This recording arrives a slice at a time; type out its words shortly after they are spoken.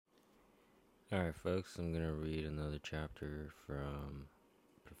Alright, folks, I'm going to read another chapter from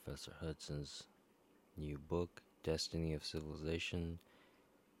Professor Hudson's new book, Destiny of Civilization.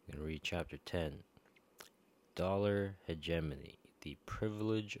 I'm going to read chapter 10, Dollar Hegemony, the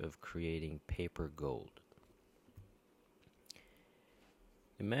Privilege of Creating Paper Gold.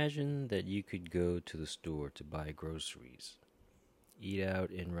 Imagine that you could go to the store to buy groceries, eat out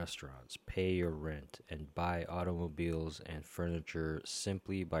in restaurants, pay your rent, and buy automobiles and furniture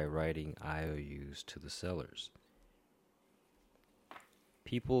simply by writing IOUs to the sellers.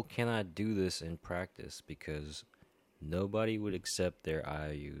 People cannot do this in practice because nobody would accept their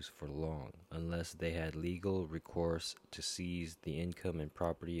IOUs for long unless they had legal recourse to seize the income and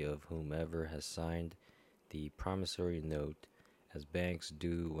property of whomever has signed the promissory note, as banks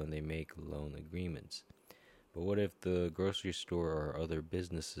do when they make loan agreements. But what if the grocery store or other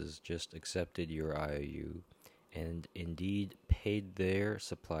businesses just accepted your IOU and indeed paid their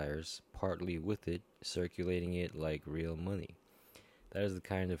suppliers partly with it, circulating it like real money? That is the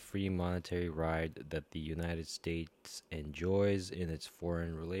kind of free monetary ride that the United States enjoys in its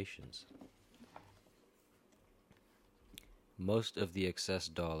foreign relations. Most of the excess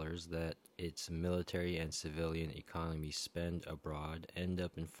dollars that its military and civilian economies spend abroad end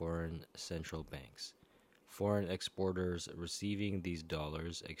up in foreign central banks. Foreign exporters receiving these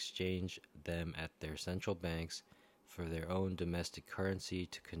dollars exchange them at their central banks for their own domestic currency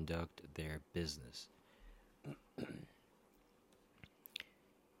to conduct their business.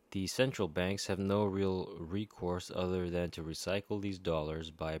 The central banks have no real recourse other than to recycle these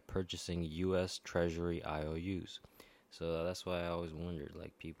dollars by purchasing U.S. Treasury IOUs. So that's why I always wondered,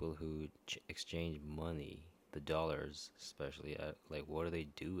 like, people who exchange money, the dollars especially, like, what do they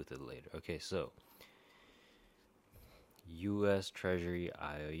do with it later? Okay, so U.S. Treasury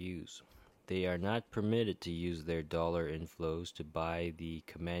IOUs. They are not permitted to use their dollar inflows to buy the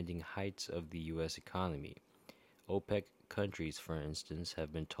commanding heights of the U.S. economy. OPEC countries, for instance,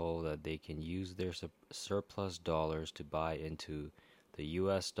 have been told that they can use their surplus dollars to buy into the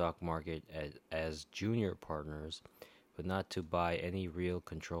U.S. stock market as junior partners, but not to buy any real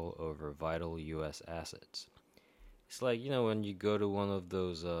control over vital U.S. assets. It's like, when you go to one of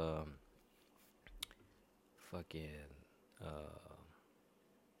those fucking uh,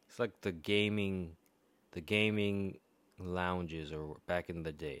 it's like the gaming lounges, or back in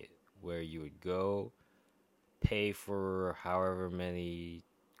the day, where you would go pay for however many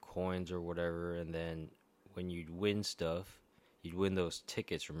coins or whatever, and then when you'd win stuff, you'd win those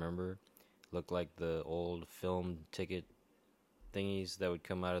tickets, remember? Look like the old film ticket thingies that would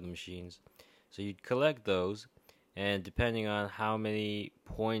come out of the machines. So you'd collect those, and depending on how many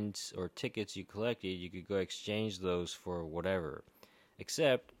points or tickets you collected, you could go exchange those for whatever.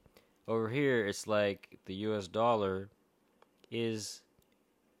 Except over here, it's like the US dollar is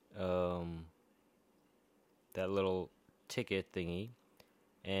that little ticket thingy,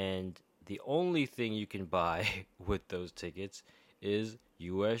 and the only thing you can buy with those tickets is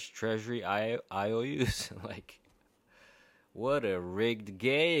U.S. Treasury IOUs. Like, what a rigged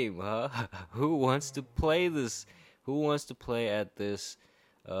game, huh? Who wants to play this? Who wants to play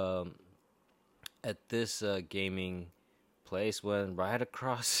um, at this gaming place when right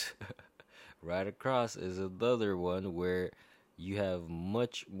across, right across is another one where you have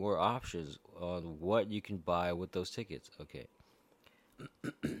much more options on what you can buy with those tickets. Okay.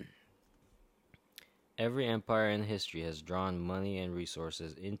 Every empire in history has drawn money and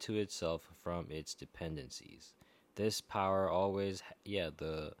resources into itself from its dependencies. This power always,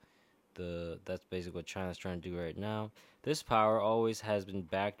 that's basically what China's trying to do right now. This power always has been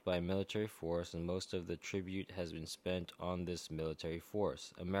backed by military force, and most of the tribute has been spent on this military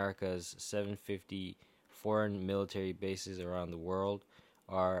force. America's 750 foreign military bases around the world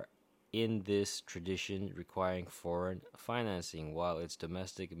are in this tradition, requiring foreign financing, while its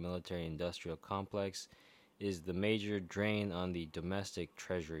domestic military industrial complex is the major drain on the domestic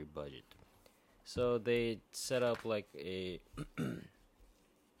treasury budget. So they set up like a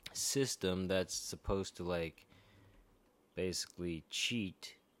system that's supposed to, like, basically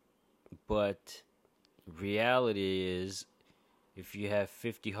cheat, but reality is, if you have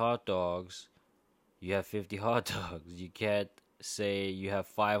 50 hot dogs, you have 50 hot dogs. You can't say you have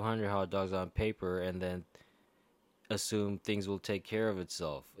 500 hot dogs on paper and then assume things will take care of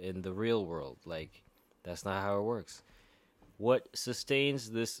itself in the real world. Like, that's not how it works. What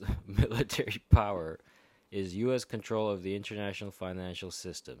sustains this military power is U.S. control of the international financial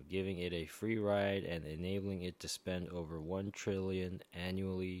system, giving it a free ride and enabling it to spend over $1 trillion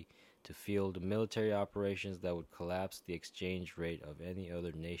annually to field military operations that would collapse the exchange rate of any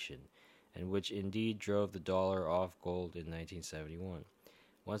other nation, and which indeed drove the dollar off gold in 1971.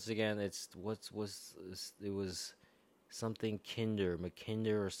 Once again, it's what's was it was something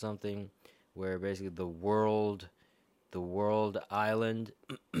McKinder or something, where basically the world island,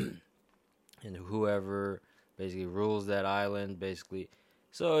 and whoever basically rules that island, basically.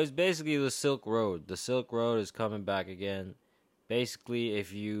 So it's basically the Silk Road. The Silk Road is coming back again. Basically,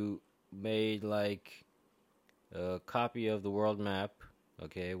 if you made like a copy of the world map,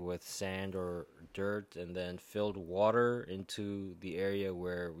 okay, with sand or dirt, and then filled water into the area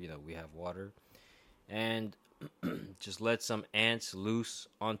where we have water, and just let some ants loose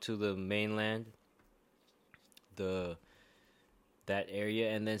onto the mainland, the that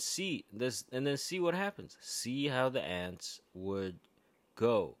area, and then see what happens. See how the ants would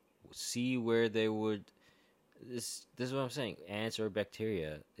go. See where they would. This is what I'm saying. Ants or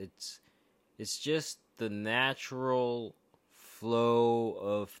bacteria. It's just the natural flow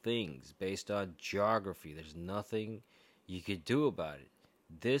of things based on geography. There's nothing you could do about it.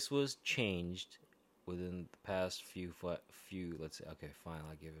 This was changed within the past few. Let's say, okay, fine.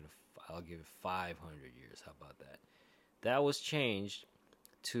 I'll give it 500 years. How about that? That was changed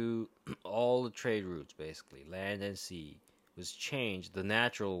to all the trade routes, basically land and sea, was changed. The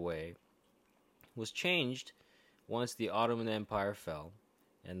natural way was changed once the Ottoman Empire fell,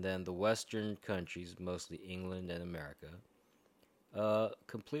 and then the Western countries, mostly England and America,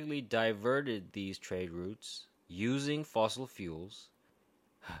 completely diverted these trade routes using fossil fuels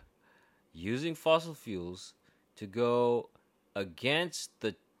to go against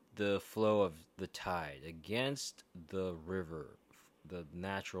the flow of the tide, against the river, the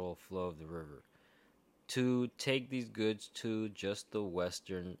natural flow of the river, to take these goods to just the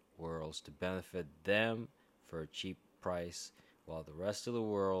Western worlds to benefit them for a cheap price, while the rest of the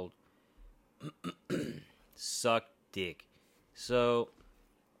world sucked dick. So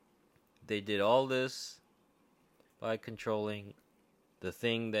they did all this by controlling the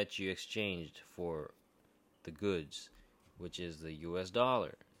thing that you exchanged for the goods, which is the US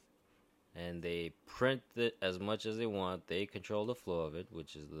dollar. And they print it as much as they want. They control the flow of it,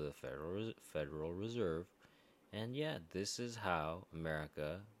 which is the Federal Reserve. And yeah, this is how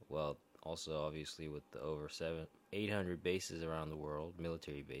America, well, also obviously with the over 800 bases around the world,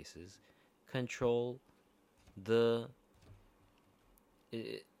 military bases, control the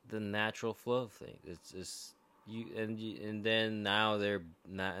the natural flow of things. It's just and then now they're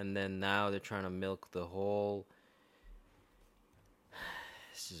not, and then now they're trying to milk the whole.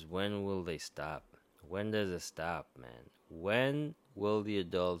 This is, when will they stop? When does it stop, man? When will the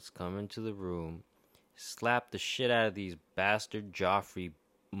adults come into the room, slap the shit out of these bastard Joffrey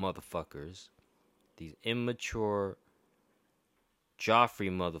motherfuckers, these immature Joffrey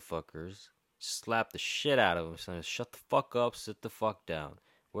motherfuckers, slap the shit out of them, saying, shut the fuck up, sit the fuck down.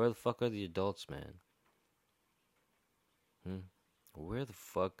 Where the fuck are the adults, man? Where the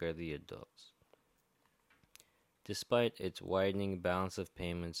fuck are the adults? Despite its widening balance of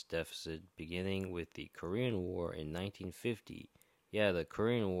payments deficit beginning with the Korean War in 1950, yeah, the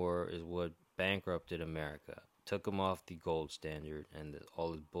Korean War is what bankrupted America, took them off the gold standard, and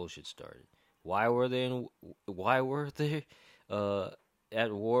all this bullshit started. Why were they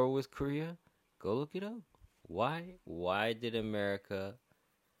at war with Korea? Go look it up. Why? Why did America?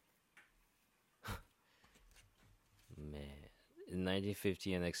 Man. In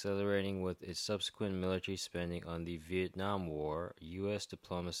 1950, and accelerating with its subsequent military spending on the Vietnam War, U.S.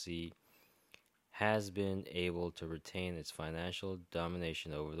 diplomacy has been able to retain its financial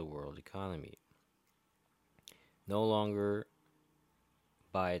domination over the world economy. No longer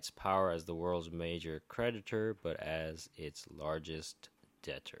by its power as the world's major creditor, but as its largest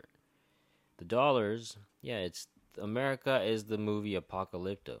debtor. The dollars, yeah, it's America is the movie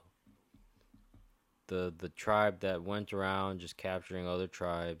Apocalypto. The tribe that went around just capturing other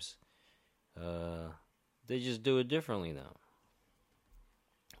tribes, they just do it differently now.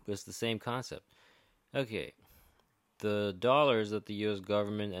 But it's the same concept. Okay, the dollars that the U.S.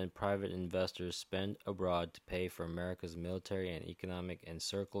 government and private investors spend abroad to pay for America's military and economic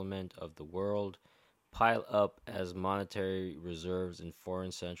encirclement of the world pile up as monetary reserves in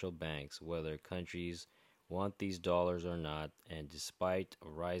foreign central banks, whether countries want these dollars or not, and despite a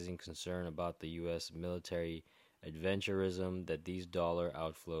rising concern about the U.S. military adventurism that these dollar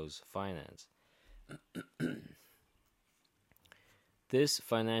outflows finance. This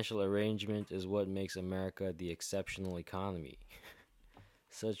financial arrangement is what makes America the exceptional economy.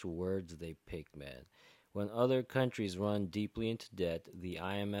 Such words they pick, man. When other countries run deeply into debt, the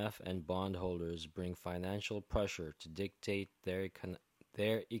IMF and bondholders bring financial pressure to dictate their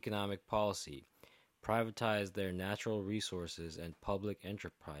economic policy, privatize their natural resources and public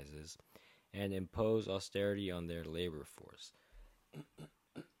enterprises, and impose austerity on their labor force.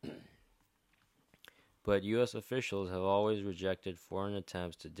 But U.S. officials have always rejected foreign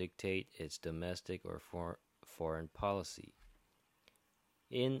attempts to dictate its domestic or foreign policy.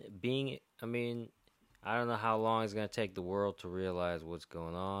 I don't know how long it's going to take the world to realize what's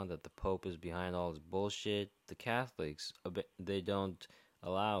going on, that the Pope is behind all this bullshit. The Catholics, they don't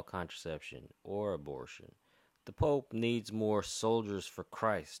allow contraception or abortion. The Pope needs more soldiers for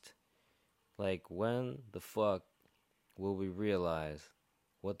Christ. Like, when the fuck will we realize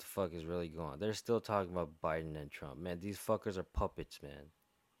what the fuck is really going on? They're still talking about Biden and Trump. Man, these fuckers are puppets, man.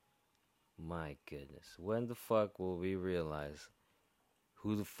 My goodness. When the fuck will we realize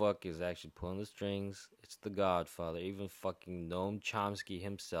who the fuck is actually pulling the strings? It's the Godfather. Even fucking Noam Chomsky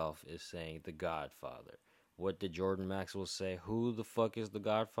himself is saying the Godfather. What did Jordan Maxwell say? Who the fuck is the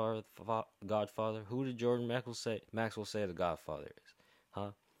Godfather? Who did Jordan Maxwell say the Godfather is?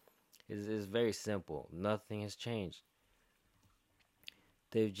 Huh? It's very simple. Nothing has changed.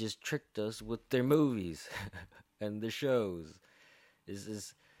 They've just tricked us with their movies and the shows. This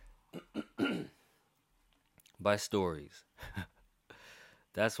is by stories.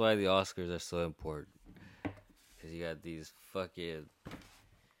 That's why the Oscars are so important. Because you got these fucking...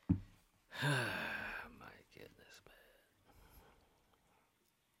 My goodness,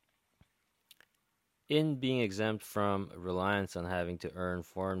 man. In being exempt from reliance on having to earn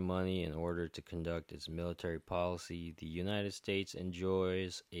foreign money in order to conduct its military policy, the United States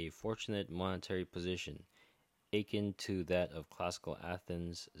enjoys a fortunate monetary position, akin to that of classical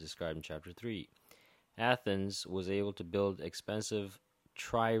Athens, described in Chapter 3. Athens was able to build expensive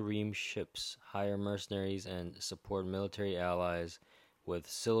trireme ships, hire mercenaries, and support military allies with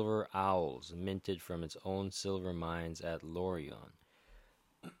silver owls minted from its own silver mines at Laurion.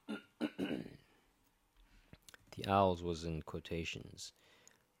 The owls was in quotations.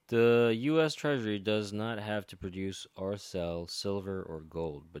 The U.S. Treasury does not have to produce or sell silver or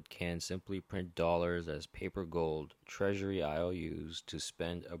gold, but can simply print dollars as paper gold, Treasury IOUs, to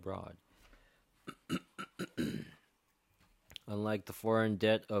spend abroad. Unlike the foreign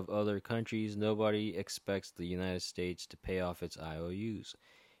debt of other countries, nobody expects the United States to pay off its IOUs.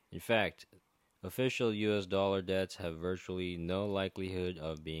 In fact, official U.S. dollar debts have virtually no likelihood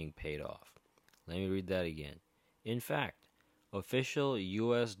of being paid off. Let me read that again. In fact, official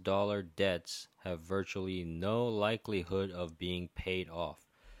U.S. dollar debts have virtually no likelihood of being paid off.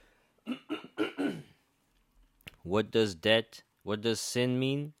 What does sin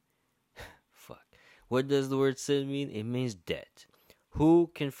mean? Fuck. What does the word sin mean? It means debt.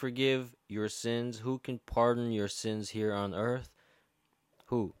 Who can forgive your sins? Who can pardon your sins here on earth?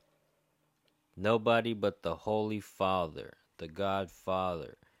 Who? Nobody but the Holy Father, the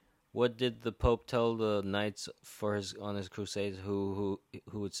Godfather. What did the Pope tell the knights on his crusades who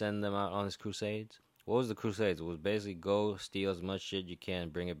would send them out on his crusades? What was the crusades? It was basically go steal as much shit you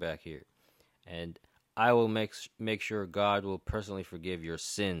can, bring it back here. And I will make sure God will personally forgive your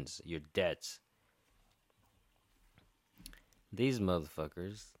sins, your debts. These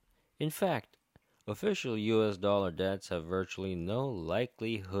motherfuckers. In fact, official U.S. dollar debts have virtually no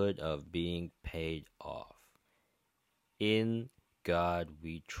likelihood of being paid off. In God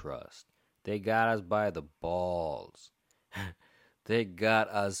we trust. They got us by the balls. They got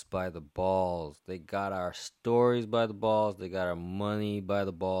us by the balls. They got our stories by the balls. They got our money by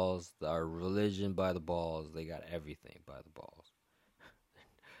the balls. Our religion by the balls. They got everything by the balls.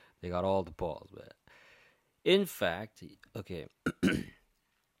 They got all the balls, man. In fact,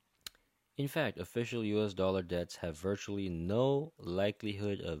 official U.S. dollar debts have virtually no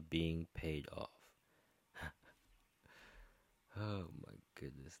likelihood of being paid off. Oh my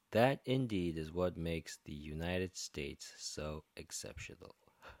goodness. That indeed is what makes the United States so exceptional.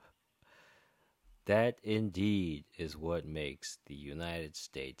 That indeed is what makes the United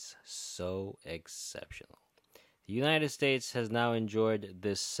States so exceptional. The United States has now enjoyed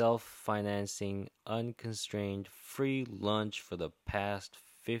this self-financing, unconstrained, free lunch for the past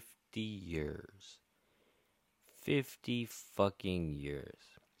 50 years. 50 fucking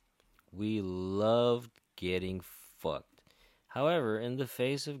years. We loved getting fucked. However, in the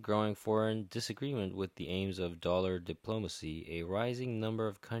face of growing foreign disagreement with the aims of dollar diplomacy, a rising number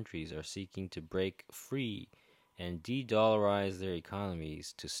of countries are seeking to break free and de-dollarize their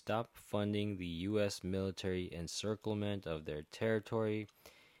economies to stop funding the U.S. military encirclement of their territory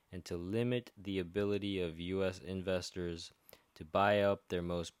and to limit the ability of U.S. investors to buy up their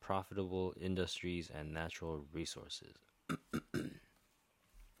most profitable industries and natural resources.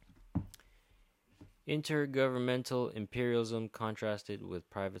 Intergovernmental imperialism contrasted with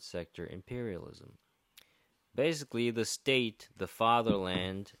private sector imperialism. Basically, the state, the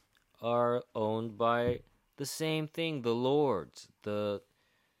fatherland, are owned by the same thing, the lords, the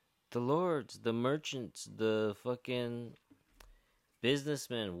The lords, the merchants, the fucking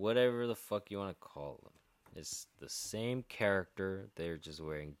businessmen, whatever the fuck you want to call them. It's the same character. They're just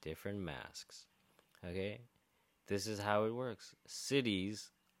wearing different masks. Okay? This is how it works. Cities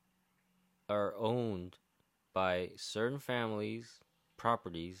are owned by certain families,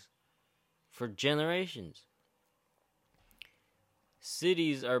 properties, for generations.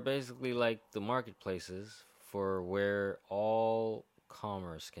 Cities are basically like the marketplaces for where all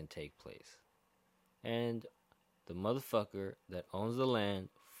commerce can take place. And the motherfucker that owns the land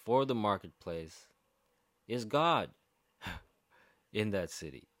for the marketplace is God in that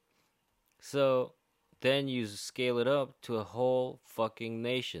city. So then you scale it up to a whole fucking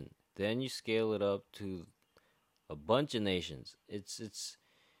nation. Then you scale it up to a bunch of nations. It's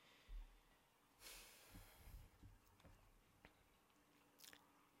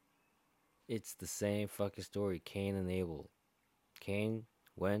the same fucking story. Cain and Abel. Cain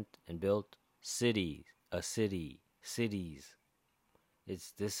went and built cities. Cities.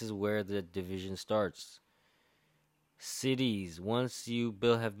 This is where the division starts. Cities. Once you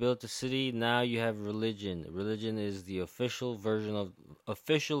have built a city, now you have religion. Religion is the official version of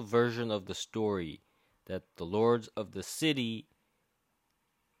the story that the lords of the city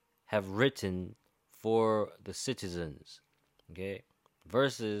have written for the citizens. Okay?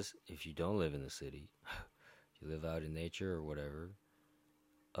 Versus if you don't live in the city, you live out in nature or whatever.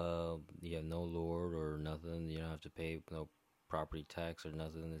 You have no lord or nothing. You don't have to pay no property tax or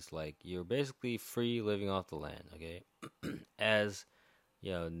nothing. It's like you're basically free living off the land, okay? As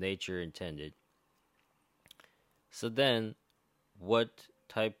nature intended. So then, what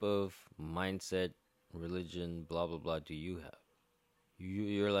type of mindset, religion, blah blah blah, do you have?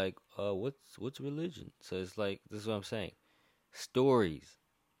 You're like, what's religion? So it's like, this is what I'm saying. Stories.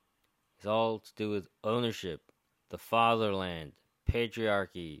 It's all to do with ownership, the fatherland,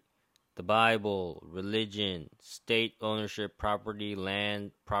 patriarchy, the Bible, religion, state ownership, property,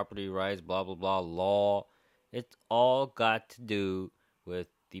 land, property rights, blah, blah, blah, law. It's all got to do with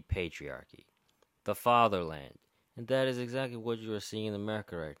the patriarchy, the fatherland. And that is exactly what you are seeing in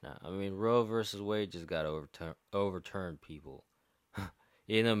America right now. I mean, Roe versus Wade just got overturned, people.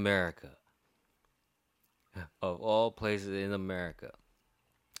 In America. Of all places in America.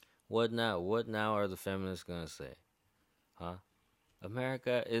 What now? What now are the feminists gonna say? Huh?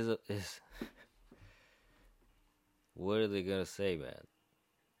 America is what are they gonna say, man?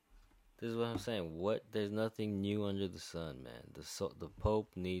 This is what I'm saying. There's nothing new under the sun, man. The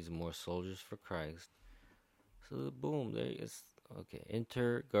Pope needs more soldiers for Christ. So boom, there is. Okay,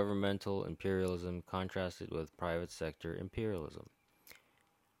 intergovernmental imperialism contrasted with private sector imperialism.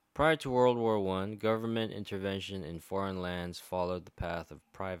 Prior to World War I, government intervention in foreign lands followed the path of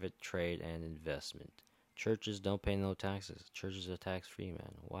private trade and investment. Churches don't pay no taxes. Churches are tax-free,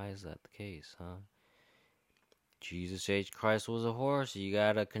 man. Why is that the case, huh? Jesus H. Christ was a horse. You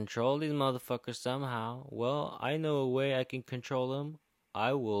gotta control these motherfuckers somehow. Well, I know a way I can control them.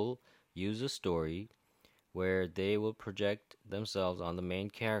 I will use a story where they will project themselves on the main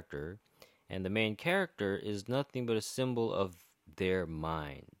character, and the main character is nothing but a symbol of their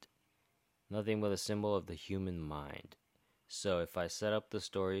mind. Nothing but a symbol of the human mind. So if I set up the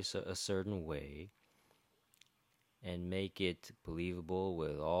story a certain way and make it believable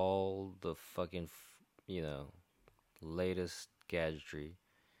with all the fucking, latest gadgetry,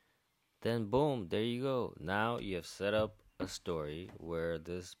 then boom, there you go. Now you have set up a story where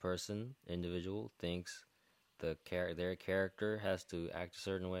this individual, thinks their character has to act a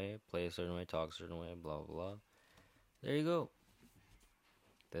certain way, play a certain way, talk a certain way, blah, blah, blah. There you go.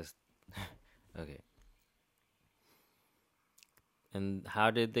 That's... Okay. And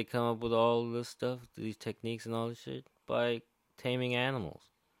how did they come up with all this stuff, these techniques and all this shit? By taming animals.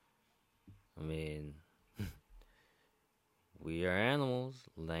 I mean, we are animals.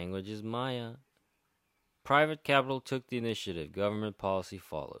 Language is Maya. Private capital took the initiative. Government policy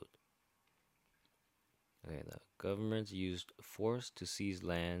followed. Okay, the governments used force to seize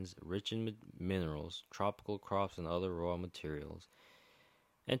lands rich in minerals, tropical crops, and other raw materials,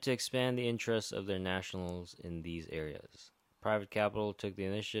 and to expand the interests of their nationals in these areas. Private capital took the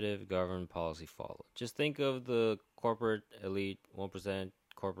initiative, government policy followed. Just think of the corporate elite, 1%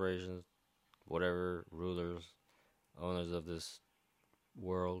 corporations, whatever, rulers, owners of this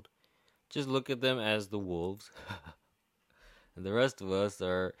world. Just look at them as the wolves. And the rest of us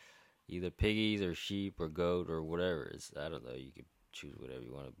are either piggies or sheep or goat or whatever. I don't know, you can choose whatever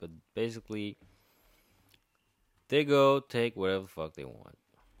you want. But basically, they go take whatever the fuck they want.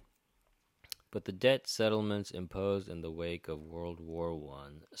 But the debt settlements imposed in the wake of World War I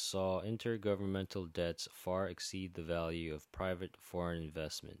saw intergovernmental debts far exceed the value of private foreign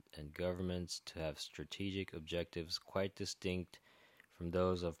investment, and governments to have strategic objectives quite distinct from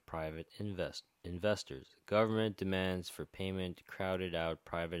those of private investors. Government demands for payment crowded out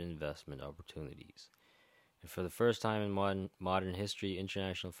private investment opportunities. And for the first time in modern history,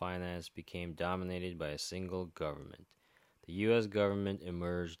 international finance became dominated by a single government. The U.S. government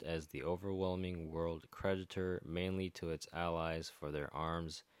emerged as the overwhelming world creditor, mainly to its allies for their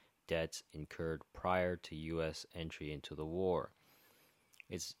arms debts incurred prior to U.S. entry into the war.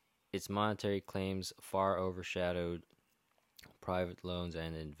 Its monetary claims far overshadowed private loans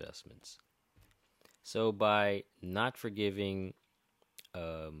and investments. So, by not forgiving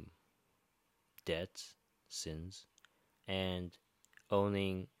debts, sins, and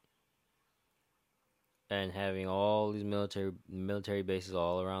owning and having all these military bases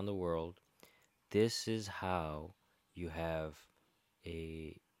all around the world, this is how you have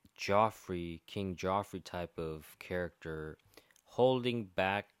a King Joffrey type of character holding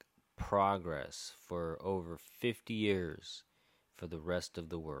back progress for over 50 years for the rest of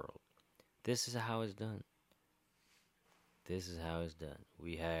the world. This is how it's done. This is how it's done.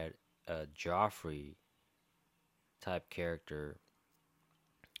 We had a Joffrey type character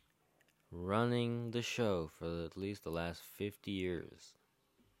running the show for at least the last 50 years,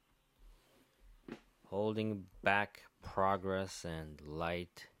 holding back progress and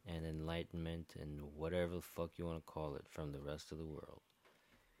light and enlightenment and whatever the fuck you want to call it from the rest of the world.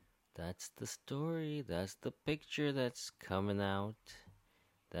 That's the story. That's the picture that's coming out.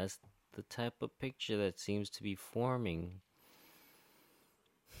 That's the type of picture that seems to be forming.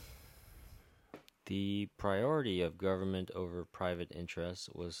 The priority of government over private interests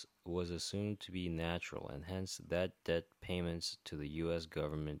was assumed to be natural, and hence that debt payments to the U.S.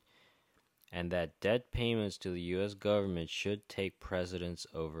 government should take precedence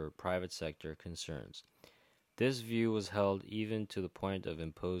over private sector concerns. This view was held even to the point of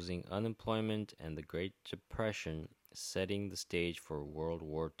imposing unemployment and the Great Depression, setting the stage for World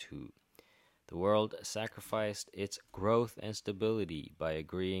War II. The world sacrificed its growth and stability by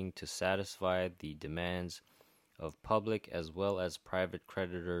agreeing to satisfy the demands of public as well as private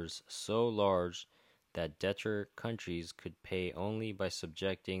creditors so large that debtor countries could pay only by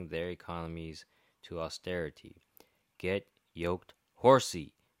subjecting their economies to austerity. Get yoked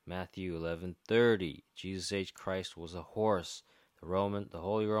horsey. Matthew 11:30. Jesus H. Christ was a horse. The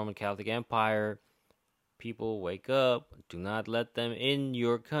Holy Roman Catholic Empire. People, wake up. Do not let them in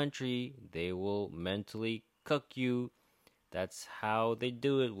your country. They will mentally cuck you. That's how they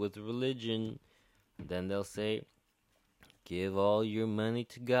do it with religion. Then they'll say, give all your money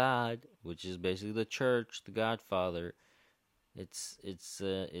to God, which is basically the church, the Godfather. It's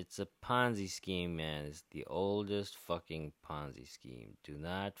a Ponzi scheme, man. It's the oldest fucking Ponzi scheme. Do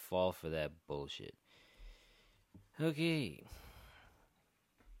not fall for that bullshit. Okay.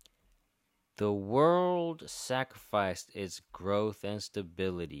 The world sacrificed its growth and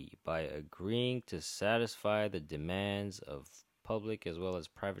stability by agreeing to satisfy the demands of public as well as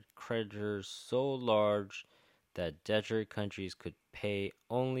private creditors so large that debtor countries could pay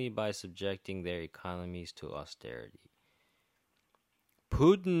only by subjecting their economies to austerity.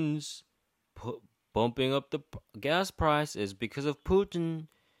 Putin's bumping up the gas price is because of Putin.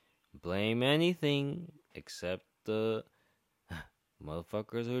 Blame anything except the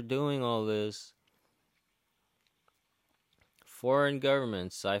motherfuckers who are doing all this. Foreign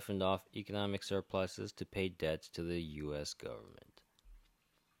governments siphoned off economic surpluses to pay debts to the U.S. government.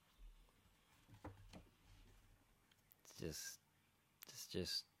 It's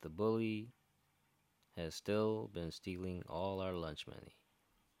just the bully has still been stealing all our lunch money.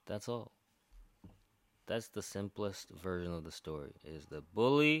 That's all. That's the simplest version of the story. Is the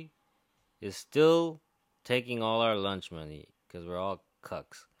bully is still taking all our lunch money because we're all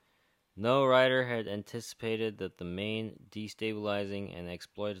cucks. No writer had anticipated that the main destabilizing and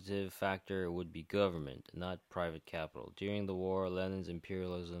exploitative factor would be government, not private capital. During the war, Lenin's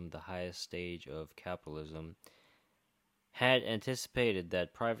imperialism, the highest stage of capitalism, had anticipated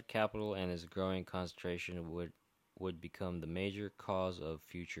that private capital and its growing concentration would become the major cause of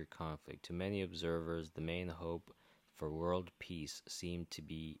future conflict. To many observers, the main hope for world peace seemed to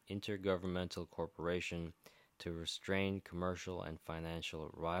be intergovernmental cooperation to restrain commercial and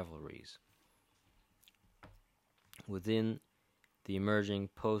financial rivalries. Within the emerging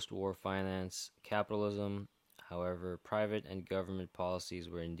post-war finance capitalism, however, private and government policies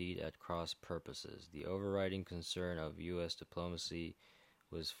were indeed at cross purposes. The overriding concern of U.S. diplomacy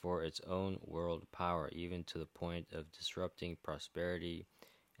was for its own world power, even to the point of disrupting prosperity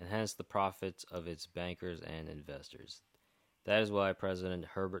enhance the profits of its bankers and investors. That is why President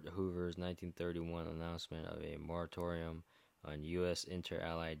Herbert Hoover's 1931 announcement of a moratorium on U.S.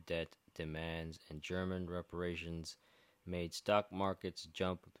 inter-allied debt demands and German reparations made stock markets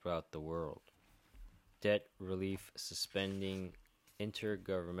jump throughout the world. Debt relief suspending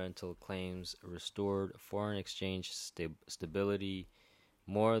intergovernmental claims restored foreign exchange stability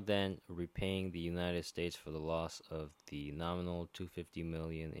more than repaying the United States for the loss of the nominal $250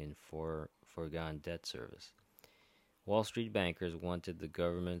 million in foregone debt service. Wall Street bankers wanted the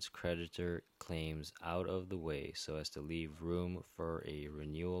government's creditor claims out of the way so as to leave room for a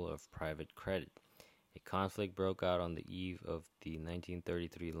renewal of private credit. A conflict broke out on the eve of the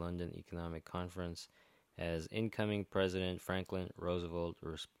 1933 London Economic Conference as incoming President Franklin Roosevelt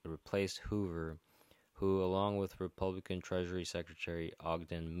replaced Hoover, who, along with Republican Treasury Secretary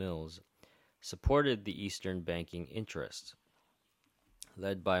Ogden Mills, supported the Eastern banking interests.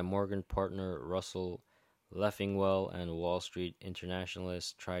 Led by Morgan partner Russell Leffingwell and Wall Street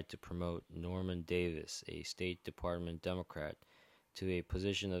internationalists tried to promote Norman Davis, a State Department Democrat, to a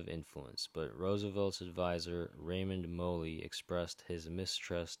position of influence, but Roosevelt's advisor Raymond Moley expressed his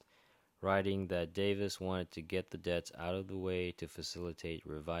mistrust, writing that Davis wanted to get the debts out of the way to facilitate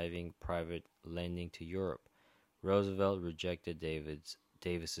reviving private lending to Europe. Roosevelt rejected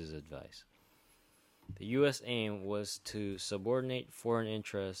Davis's advice. The U.S. aim was to subordinate foreign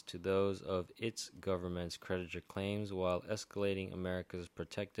interests to those of its government's creditor claims while escalating America's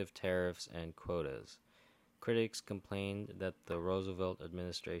protective tariffs and quotas. Critics complained that the Roosevelt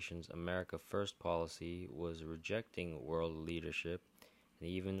administration's America First policy was rejecting world leadership and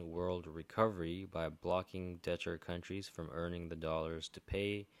even world recovery by blocking debtor countries from earning the dollars to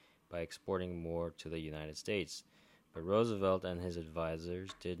pay by exporting more to the United States. But Roosevelt and his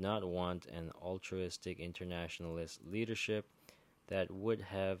advisors did not want an altruistic internationalist leadership that would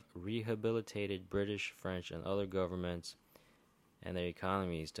have rehabilitated British, French, and other governments and their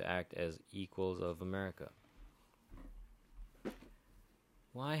economies to act as equals of America.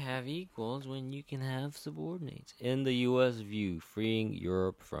 Why have equals when you can have subordinates? In the U.S. view, freeing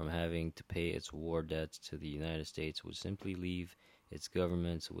Europe from having to pay its war debts to the United States would simply leave its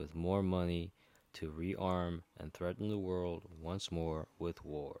governments with more money to rearm and threaten the world once more with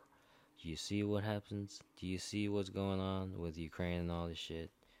war. Do you see what happens? Do you see what's going on with Ukraine and all this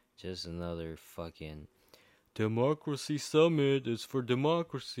shit? Just another fucking democracy summit. It's for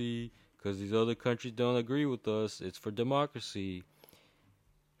democracy because these other countries don't agree with us. It's for democracy.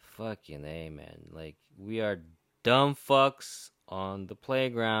 Fucking A, man. Like, we are dumb fucks on the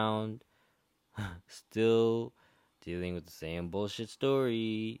playground. Still dealing with the same bullshit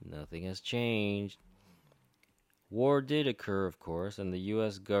story. Nothing has changed. War did occur, of course, and the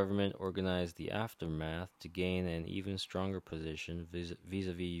U.S. government organized the aftermath to gain an even stronger position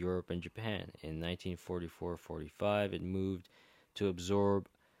vis-a-vis Europe and Japan. In 1944-45, it moved to absorb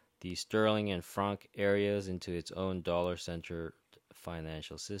the sterling and franc areas into its own dollar-centered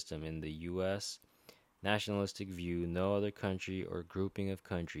financial system. In the U.S. nationalistic view, no other country or grouping of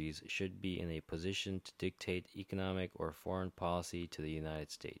countries should be in a position to dictate economic or foreign policy to the United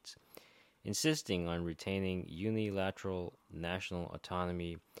States. Insisting on retaining unilateral national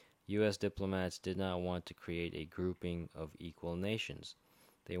autonomy, U.S. diplomats did not want to create a grouping of equal nations.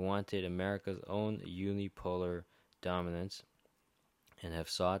 They wanted America's own unipolar dominance and have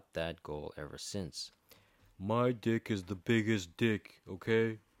sought that goal ever since. My dick is the biggest dick,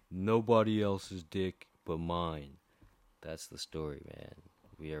 okay? Nobody else's dick but mine. That's the story, man.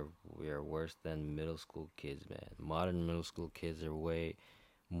 We are worse than middle school kids, man. Modern middle school kids are way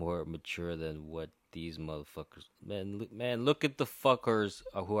more mature than what these motherfuckers. Man, look at the fuckers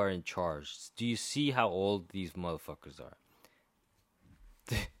who are in charge. Do you see how old these motherfuckers are?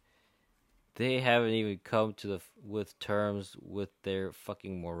 They haven't even come to with terms with their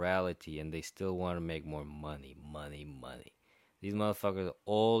fucking morality, and they still want to make more money. These motherfuckers are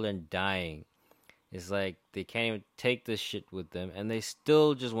old and dying. It's like they can't even take this shit with them, and they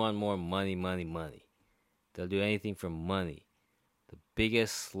still just want more money. They'll do anything for money. The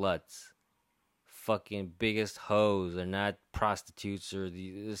biggest sluts, fucking biggest hoes are not prostitutes or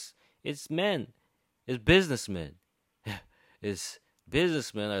these. It's men. It's businessmen.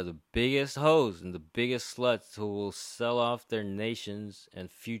 Businessmen are the biggest hoes and the biggest sluts who will sell off their nations and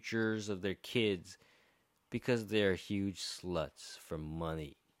futures of their kids because they are huge sluts for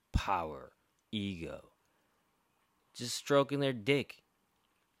money, power, ego. Just stroking their dick.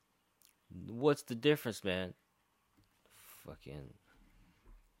 What's the difference, man? Fucking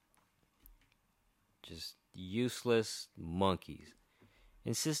just useless monkeys.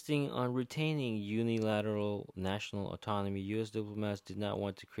 Insisting on retaining unilateral national autonomy, U.S. diplomats did not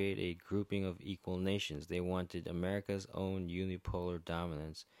want to create a grouping of equal nations. They wanted America's own unipolar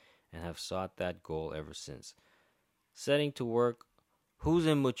dominance and have sought that goal ever since. Setting to work, who's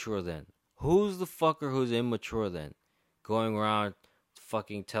immature then? Who's the fucker who's immature then? Going around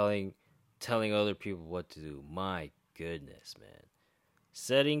fucking telling other people what to do. My goodness, man.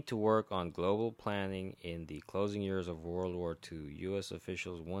 Setting to work on global planning in the closing years of World War II, U.S.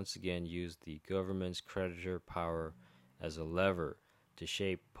 officials once again used the government's creditor power as a lever to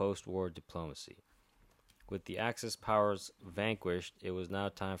shape post-war diplomacy. With the Axis powers vanquished, it was now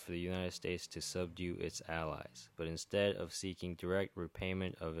time for the United States to subdue its allies. But instead of seeking direct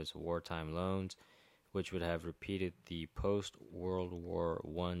repayment of its wartime loans, which would have repeated the post-World War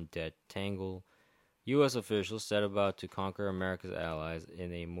I debt tangle, U.S. officials set about to conquer America's allies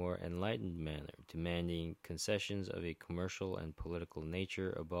in a more enlightened manner, demanding concessions of a commercial and political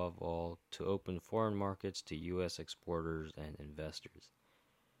nature, above all, to open foreign markets to U.S. exporters and investors.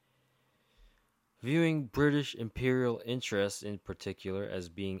 Viewing British imperial interests in particular as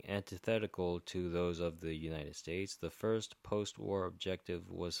being antithetical to those of the United States, the first post-war objective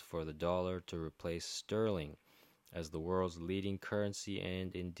was for the dollar to replace sterling as the world's leading currency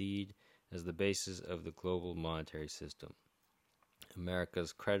and, indeed, as the basis of the global monetary system.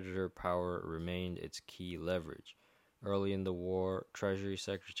 America's creditor power remained its key leverage. Early in the war, Treasury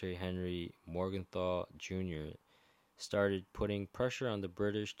Secretary Henry Morgenthau Jr. started putting pressure on the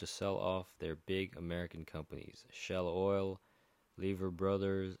British to sell off their big American companies, Shell Oil, Lever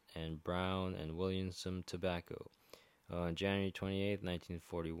Brothers, and Brown and Williamson Tobacco. On January 28,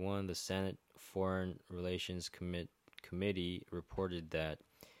 1941, the Senate Foreign Relations Committee reported that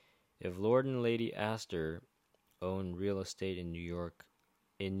if Lord and Lady Astor own real estate in New York,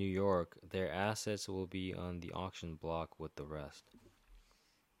 their assets will be on the auction block with the rest.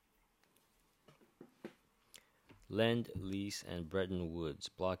 Lend-Lease and Bretton Woods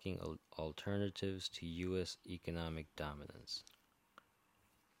blocking alternatives to U.S. economic dominance.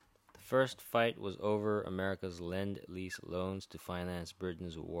 The first fight was over America's Lend-Lease loans to finance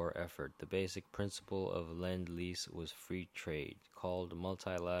Britain's war effort. The basic principle of Lend-Lease was free trade. Called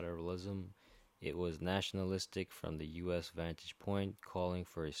multilateralism, it was nationalistic from the U.S. vantage point, calling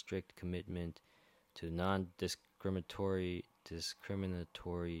for a strict commitment to non-discriminatory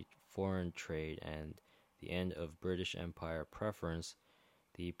foreign trade and the end of British Empire preference,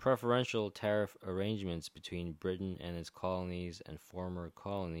 the preferential tariff arrangements between Britain and its colonies and former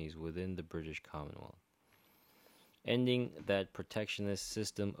colonies within the British Commonwealth. Ending that protectionist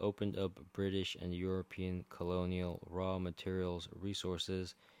system opened up British and European colonial raw materials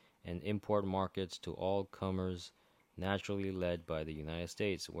resources and import markets to all comers, naturally led by the United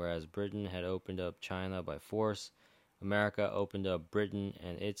States. Whereas Britain had opened up China by force, America opened up Britain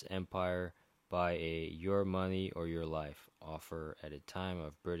and its empire by a your money or your life offer at a time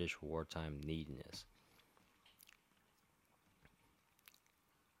of British wartime neediness.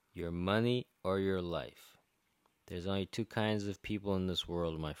 Your money or your life. There's only two kinds of people in this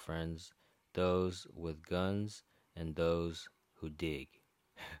world, my friends. Those with guns and those who dig.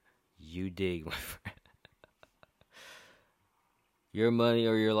 You dig, my friend. Your money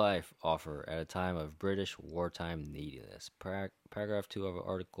or your life offer at a time of British wartime neediness. Paragraph 2 of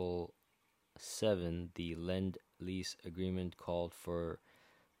Article 7, the Lend-Lease Agreement called for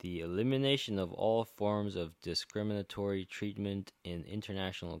the elimination of all forms of discriminatory treatment in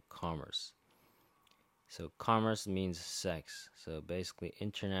international commerce. So commerce means sex. So basically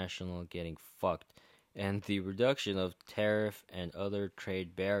international getting fucked. And the reduction of tariff and other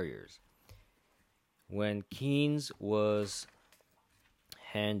trade barriers. When Keynes was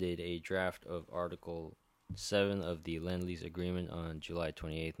handed a draft of Article 7 of the Lend-Lease Agreement on July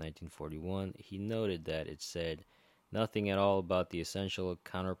 28, 1941, he noted that it said nothing at all about the essential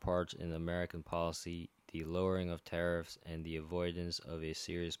counterparts in American policy, the lowering of tariffs, and the avoidance of a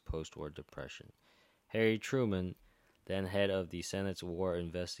serious post-war depression. Harry Truman, then head of the Senate's War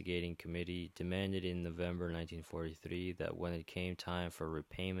Investigating Committee, demanded in November 1943 that when it came time for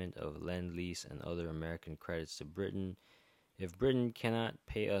repayment of Lend-Lease and other American credits to Britain, if Britain cannot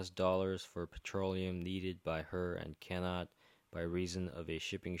pay us dollars for petroleum needed by her and cannot, by reason of a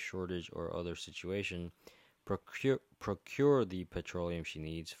shipping shortage or other situation, procure the petroleum she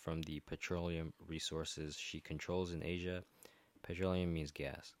needs from the petroleum resources she controls in Asia. Petroleum means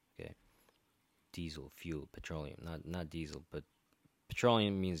gas, okay? Diesel, fuel, petroleum, not diesel, but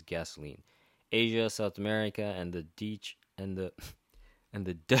petroleum means gasoline. Asia, South America, and the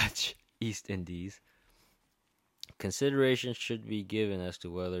Dutch East Indies. Consideration should be given as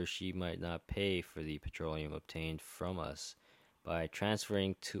to whether she might not pay for the petroleum obtained from us by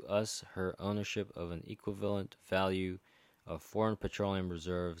transferring to us her ownership of an equivalent value of foreign petroleum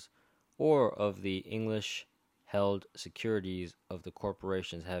reserves or of the English held securities of the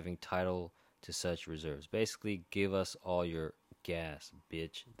corporations having title to such reserves. Basically, give us all your gas,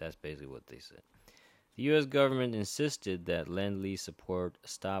 bitch. That's basically what they said. The U.S. government insisted that Lend-Lease support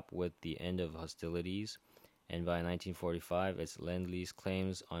stop with the end of hostilities, and by 1945, its Lend-Lease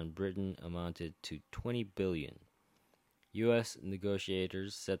claims on Britain amounted to $20 billion. U.S.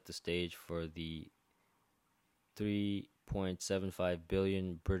 negotiators set the stage for the $3.75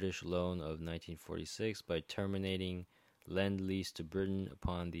 billion British loan of 1946 by terminating Lend-Lease to Britain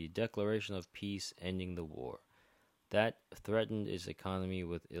upon the declaration of peace ending the war. That threatened its economy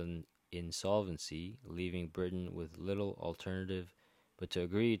with insolvency, leaving Britain with little alternative but to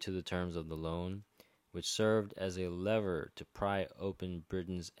agree to the terms of the loan, which served as a lever to pry open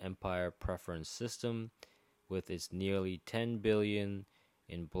Britain's empire preference system with its nearly $10 billion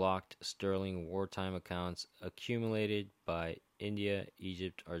in blocked sterling wartime accounts accumulated by India,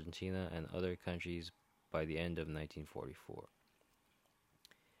 Egypt, Argentina, and other countries by the end of 1944.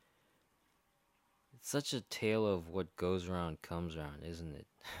 It's such a tale of what goes around comes around, isn't it?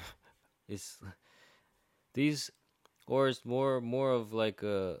 It's these, or it's more of like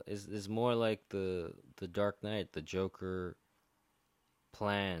is more like the Dark Knight, the Joker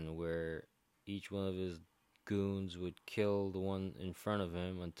plan, where each one of his goons would kill the one in front of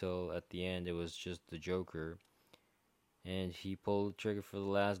him until at the end it was just the Joker, and he pulled the trigger for the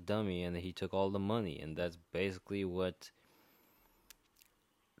last dummy, and he took all the money, and that's basically looks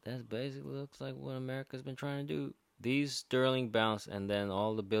like what America's been trying to do. These sterling bounce, and then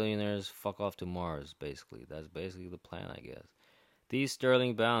all the billionaires fuck off to Mars, basically. That's basically the plan, I guess. These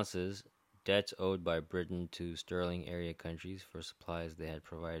sterling balances, debts owed by Britain to sterling area countries for supplies they had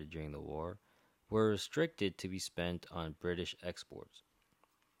provided during the war, were restricted to be spent on British exports.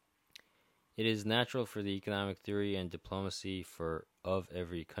 It is natural for the economic theory and diplomacy of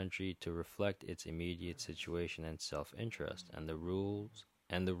every country to reflect its immediate situation and self-interest, and the rules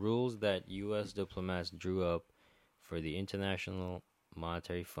that U.S. diplomats drew up for the International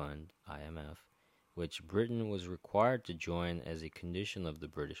Monetary Fund, IMF, which Britain was required to join as a condition of the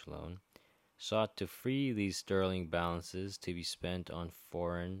British loan, sought to free these sterling balances to be spent on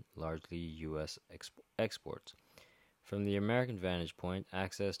foreign, largely U.S. exports. From the American vantage point,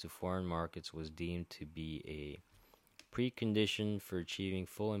 access to foreign markets was deemed to be a precondition for achieving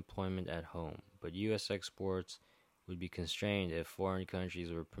full employment at home, but U.S. exports would be constrained if foreign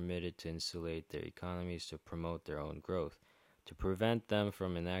countries were permitted to insulate their economies to promote their own growth, to prevent them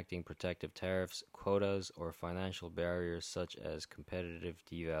from enacting protective tariffs, quotas, or financial barriers such as competitive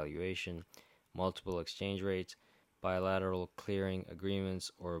devaluation, multiple exchange rates, bilateral clearing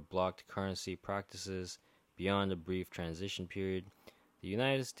agreements, or blocked currency practices beyond a brief transition period. The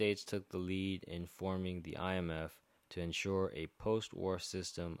United States took the lead in forming the IMF to ensure a post-war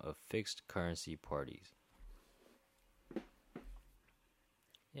system of fixed currency parties.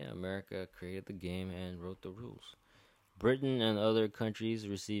 Yeah, America created the game and wrote the rules. Britain and other countries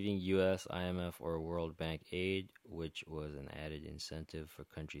receiving U.S., IMF, or World Bank aid, which was an added incentive for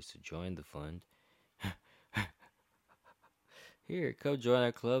countries to join the fund. Here, come join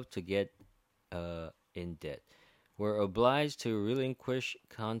our club to get in debt. Were obliged to relinquish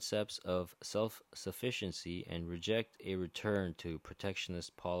concepts of self-sufficiency and reject a return to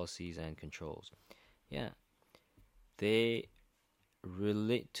protectionist policies and controls. Yeah, they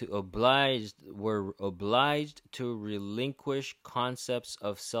were obliged to relinquish concepts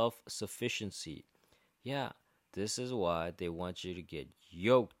of self-sufficiency. Yeah, this is why they want you to get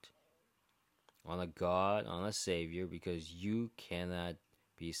yoked on a God, on a Savior, because you cannot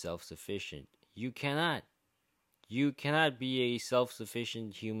be self-sufficient. You cannot be a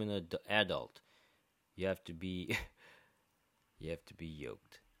self-sufficient human adult. You have to be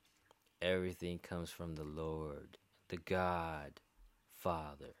yoked. Everything comes from the Lord, the God,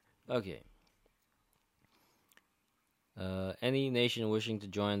 Father. Okay. Any nation wishing to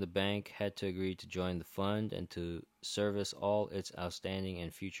join the bank had to agree to join the fund and to service all its outstanding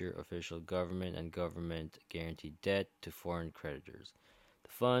and future official government and government-guaranteed debt to foreign creditors. The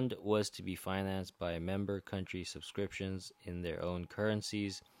fund was to be financed by member country subscriptions in their own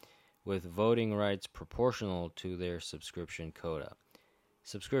currencies, with voting rights proportional to their subscription quota.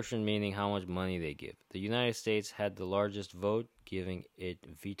 Subscription meaning how much money they give. The United States had the largest vote, giving it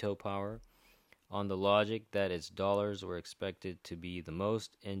veto power, on the logic that its dollars were expected to be the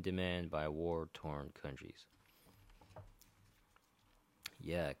most in demand by war-torn countries.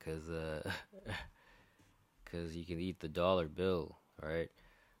 Yeah, because you can eat the dollar bill, right?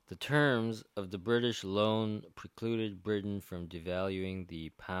 The terms of the British loan precluded Britain from devaluing the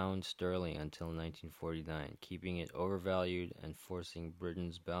pound sterling until 1949, keeping it overvalued and forcing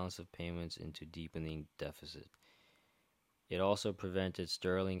Britain's balance of payments into deepening deficit. It also prevented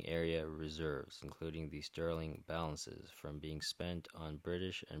sterling area reserves, including the sterling balances, from being spent on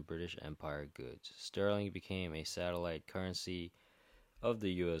British and British Empire goods. Sterling became a satellite currency of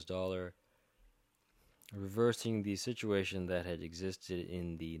the US dollar, reversing the situation that had existed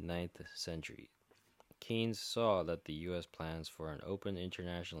in the 9th century. Keynes saw that the U.S. plans for an open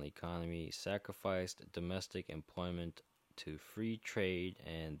international economy sacrificed domestic employment to free trade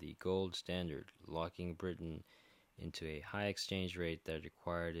and the gold standard, locking Britain into a high exchange rate that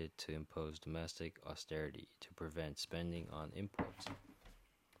required it to impose domestic austerity to prevent spending on imports.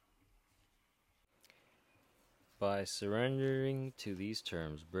 By surrendering to these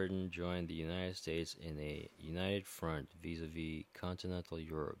terms, Britain joined the United States in a united front vis-a-vis continental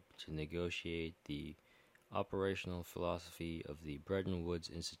Europe to negotiate the operational philosophy of the Bretton Woods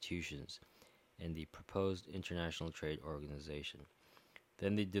institutions and the proposed International Trade Organization.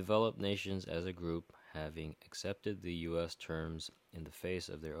 Then the developed nations as a group, having accepted the U.S. terms in the face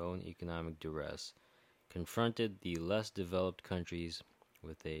of their own economic duress, confronted the less developed countries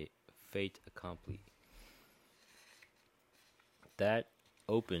with a fait accompli that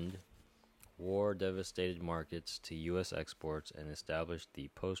opened war-devastated markets to U.S. exports and established the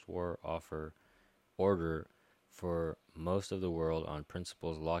post-war order for most of the world on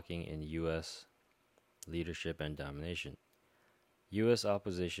principles locking in U.S. leadership and domination. U.S.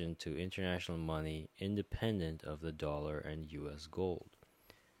 opposition to international money independent of the dollar and U.S. gold.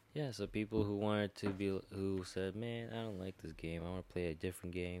 Yeah, so people who said, man, I don't like this game, I want to play a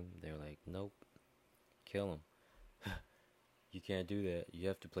different game, they're like, nope, kill them. You can't do that. You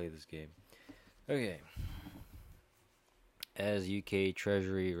have to play this game. Okay. As UK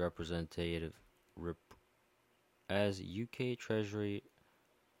Treasury representative,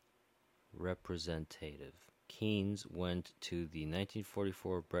 Keynes went to the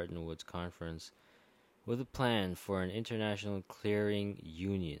 1944 Bretton Woods Conference with a plan for an international clearing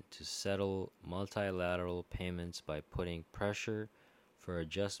union to settle multilateral payments by putting pressure for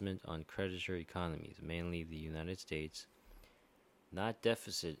adjustment on creditor economies, mainly the United States, not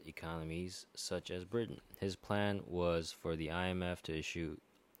deficit economies such as Britain. His plan was for the IMF to issue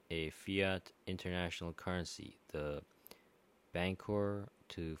a fiat international currency, the Bancor,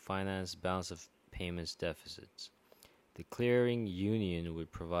 to finance balance of payments deficits. The clearing union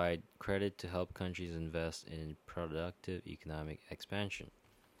would provide credit to help countries invest in productive economic expansion.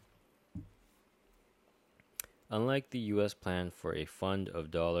 Unlike the U.S. plan for a fund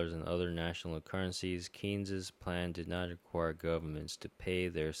of dollars and other national currencies, Keynes's plan did not require governments to pay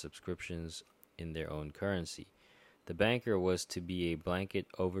their subscriptions in their own currency. The Bancor was to be a blanket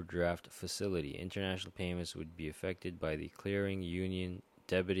overdraft facility. International payments would be effected by the clearing union,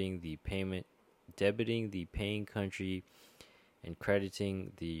 debiting the paying country and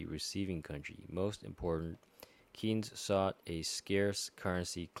crediting the receiving country. Most important, Keynes sought a scarce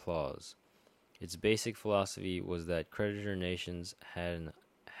currency clause. Its basic philosophy was that creditor nations had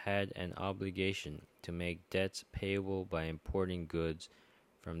an obligation to make debts payable by importing goods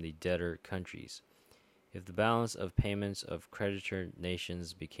from the debtor countries. If the balance of payments of creditor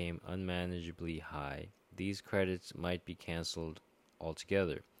nations became unmanageably high, these credits might be cancelled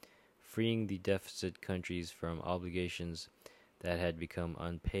altogether, freeing the deficit countries from obligations that had become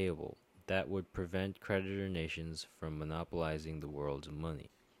unpayable. That would prevent creditor nations from monopolizing the world's money.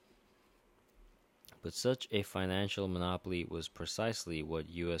 But such a financial monopoly was precisely what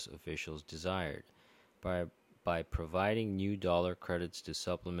U.S. officials desired. By providing new dollar credits to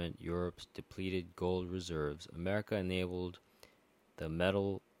supplement Europe's depleted gold reserves, America enabled the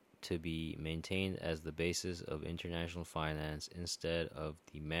metal to be maintained as the basis of international finance instead of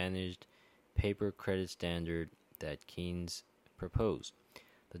the managed paper credit standard that Keynes proposed.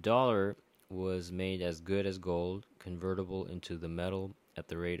 The dollar was made as good as gold, convertible into the metal at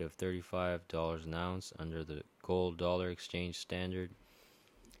the rate of $35 an ounce under the gold-dollar exchange standard.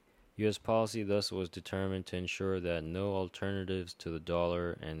 U.S. policy thus was determined to ensure that no alternatives to the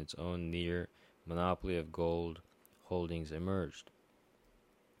dollar and its own near monopoly of gold holdings emerged.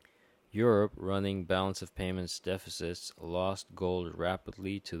 Europe, running balance of payments deficits, lost gold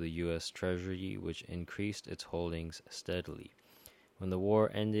rapidly to the U.S. Treasury, which increased its holdings steadily. When the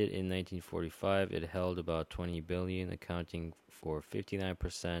war ended in 1945, it held about $20 billion, accounting for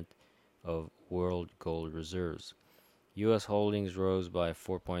 59% of world gold reserves. U.S. holdings rose by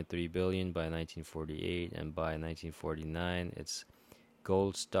 $4.3 billion by 1948, and by 1949, its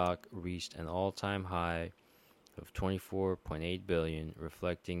gold stock reached an all-time high of 24.8 billion,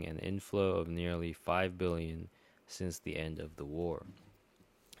 reflecting an inflow of nearly 5 billion since the end of the war.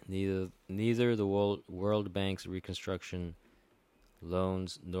 Neither the World Bank's reconstruction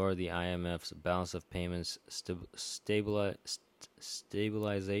loans nor the IMF's balance of payments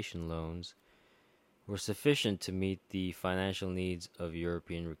stabilization loans were sufficient to meet the financial needs of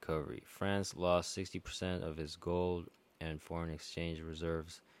European recovery. France lost 60% of its gold and foreign exchange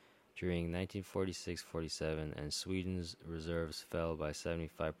reserves during 1946-47, and Sweden's reserves fell by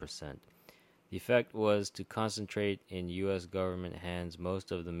 75%. The effect was to concentrate in U.S. government hands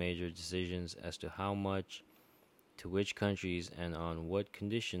most of the major decisions as to how much, to which countries, and on what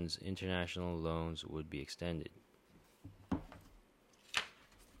conditions international loans would be extended.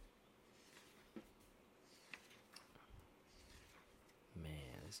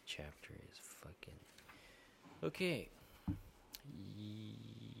 Man, this chapter is fucking... Okay.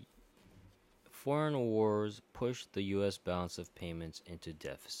 Foreign wars pushed the U.S. balance of payments into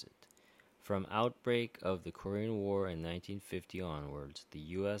deficit. From outbreak of the Korean War in 1950 onwards, the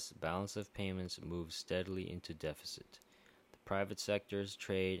U.S. balance of payments moved steadily into deficit. The private sector's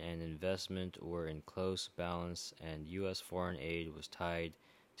trade and investment were in close balance, and U.S. foreign aid was tied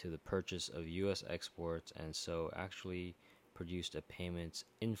to the purchase of U.S. exports and so actually produced a payments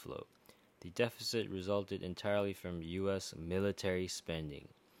inflow. The deficit resulted entirely from U.S. military spending.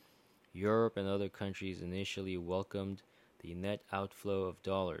 Europe and other countries initially welcomed the net outflow of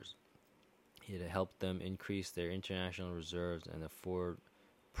dollars. It helped them increase their international reserves and afford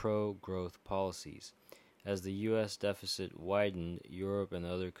pro-growth policies. As the U.S. deficit widened, Europe and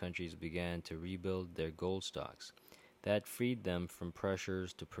other countries began to rebuild their gold stocks. That freed them from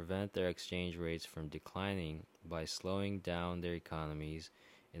pressures to prevent their exchange rates from declining by slowing down their economies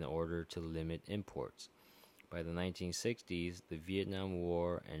in order to limit imports. By the 1960s, the Vietnam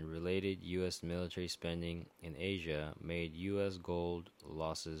War and related U.S. military spending in Asia made U.S. gold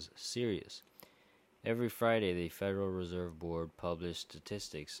losses serious. Every Friday, the Federal Reserve Board published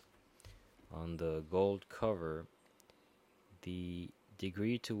statistics on the gold cover, the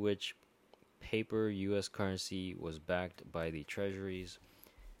degree to which paper U.S. currency was backed by the Treasury's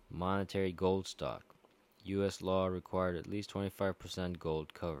monetary gold stock. U.S. law required at least 25%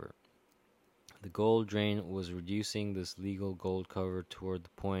 gold cover. The gold drain was reducing this legal gold cover toward the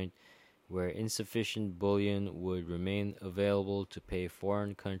point where insufficient bullion would remain available to pay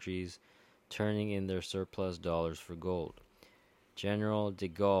foreign countries turning in their surplus dollars for gold. General de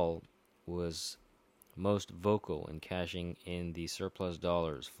Gaulle was most vocal in cashing in the surplus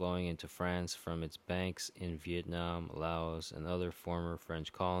dollars flowing into France from its banks in Vietnam, Laos, and other former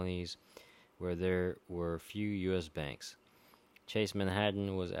French colonies where there were few U.S. banks. Chase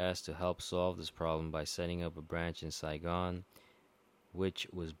Manhattan was asked to help solve this problem by setting up a branch in Saigon, which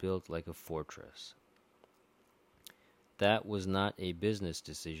was built like a fortress. That was not a business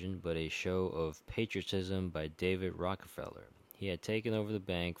decision, but a show of patriotism by David Rockefeller. He had taken over the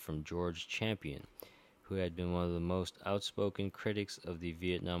bank from George Champion, who had been one of the most outspoken critics of the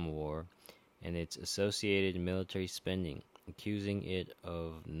Vietnam War and its associated military spending, accusing it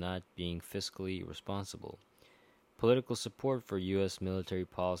of not being fiscally responsible. Political support for U.S. military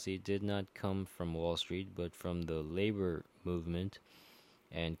policy did not come from Wall Street, but from the labor movement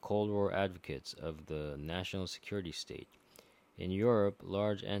and Cold War advocates of the national security state. In Europe,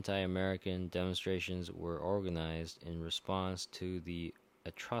 large anti-American demonstrations were organized in response to the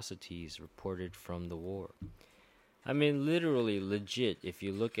atrocities reported from the war. I mean, literally, legit, if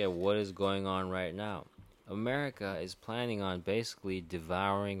you look at what is going on right now, America is planning on basically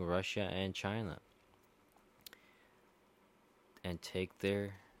devouring Russia and China and take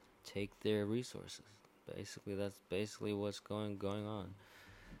their resources. Basically, that's basically what's going on.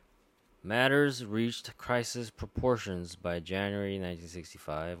 Matters reached crisis proportions by January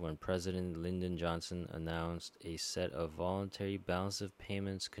 1965 when President Lyndon Johnson announced a set of voluntary balance of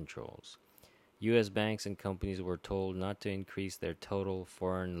payments controls. U.S. banks and companies were told not to increase their total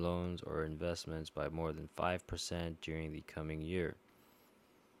foreign loans or investments by more than 5% during the coming year.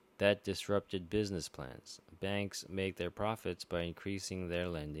 That disrupted business plans. Banks make their profits by increasing their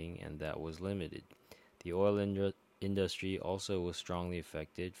lending, and that was limited. The oil industry also was strongly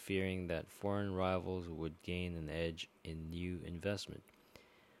affected, fearing that foreign rivals would gain an edge in new investment.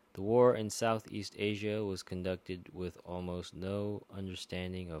 The war in Southeast Asia was conducted with almost no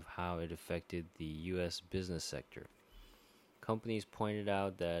understanding of how it affected the U.S. business sector. Companies pointed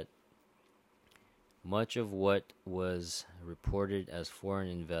out that much of what was reported as foreign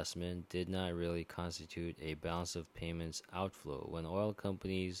investment did not really constitute a balance of payments outflow. When oil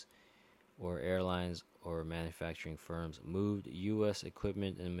companies or airlines or manufacturing firms moved U.S.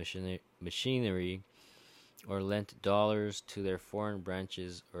 equipment and machinery or lent dollars to their foreign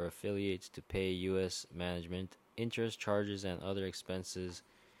branches or affiliates to pay U.S. management, interest charges, and other expenses,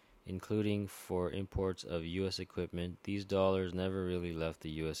 including for imports of U.S. equipment. These dollars never really left the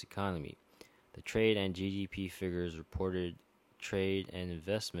U.S. economy. The trade and GDP figures reported trade and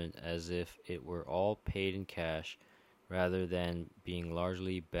investment as if it were all paid in cash rather than being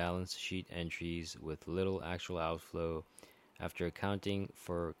largely balance sheet entries with little actual outflow after accounting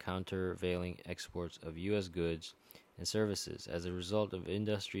for countervailing exports of U.S. goods and services. As a result of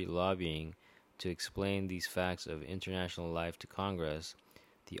industry lobbying to explain these facts of international life to Congress,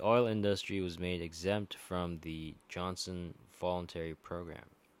 the oil industry was made exempt from the Johnson Voluntary Program.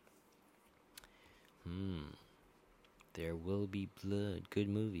 There Will Be Blood. Good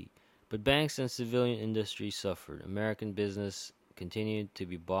movie. But banks and civilian industry suffered. American business continued to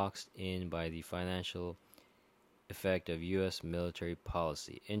be boxed in by the financial effect of U.S. military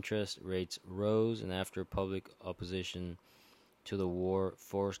policy. Interest rates rose, and after public opposition to the war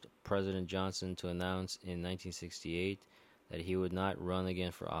forced President Johnson to announce in 1968 that he would not run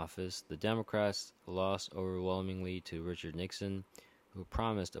again for office, the Democrats lost overwhelmingly to Richard Nixon, who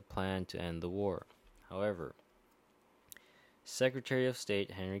promised a plan to end the war. However, Secretary of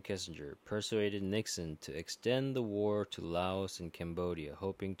State Henry Kissinger persuaded Nixon to extend the war to Laos and Cambodia,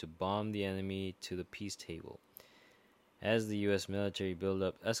 hoping to bomb the enemy to the peace table. As the U.S. military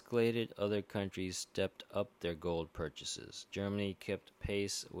buildup escalated, other countries stepped up their gold purchases. Germany kept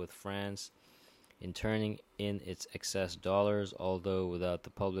pace with France in turning in its excess dollars, although without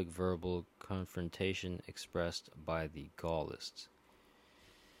the public verbal confrontation expressed by the Gaullists.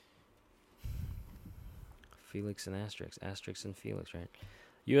 Felix and Asterix and Felix, right?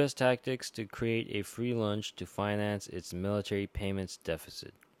 U.S. tactics to create a free lunch to finance its military payments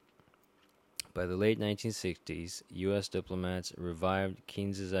deficit. By the late 1960s, U.S. diplomats revived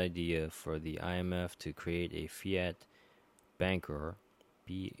Keynes's idea for the IMF to create a fiat bancor,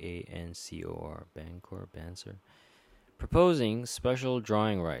 B-A-N-C-O-R, Banser, proposing special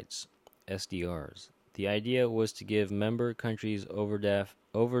drawing rights, SDRs. The idea was to give member countries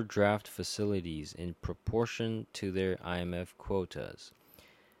overdraft facilities in proportion to their IMF quotas.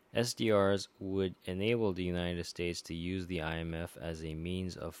 SDRs would enable the United States to use the IMF as a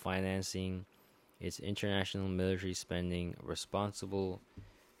means of financing its international military spending responsible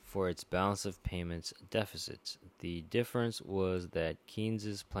for its balance of payments deficits. The difference was that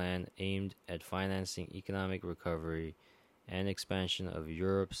Keynes's plan aimed at financing economic recovery and expansion of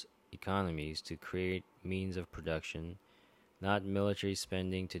Europe's economies to create means of production, not military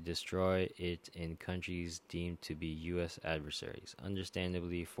spending to destroy it in countries deemed to be U.S. adversaries.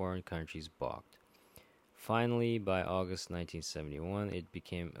 Understandably, foreign countries balked. Finally, by August 1971, it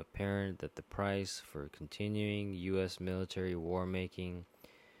became apparent that the price for continuing U.S. military war-making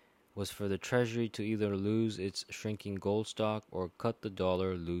was for the Treasury to either lose its shrinking gold stock or cut the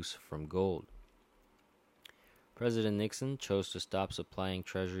dollar loose from gold. President Nixon chose to stop supplying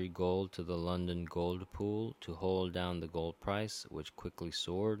Treasury gold to the London Gold Pool to hold down the gold price, which quickly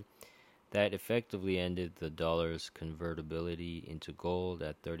soared. That effectively ended the dollar's convertibility into gold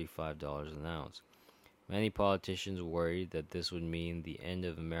at $35 an ounce. Many politicians worried that this would mean the end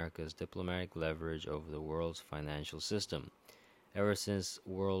of America's diplomatic leverage over the world's financial system. Ever since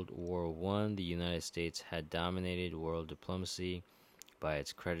World War I, the United States had dominated world diplomacy by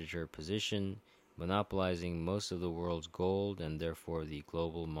its creditor position, monopolizing most of the world's gold and therefore the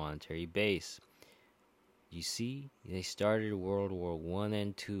global monetary base. You see, they started World War I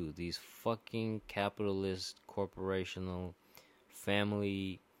and II, these fucking capitalist, corporational,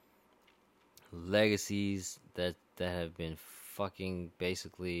 family legacies that have been fucking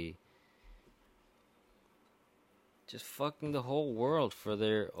basically just fucking the whole world for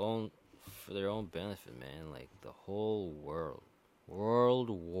their own benefit, man. Like the whole world. World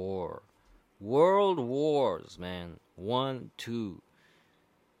Wars, man. 1, 2.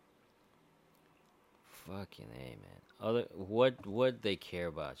 Fucking A, man. What they care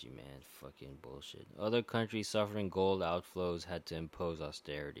about you, man? Fucking bullshit. Other countries suffering gold outflows had to impose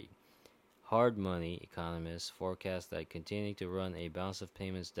austerity. Hard money economists forecast that continuing to run a balance of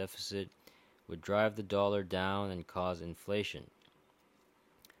payments deficit would drive the dollar down and cause inflation.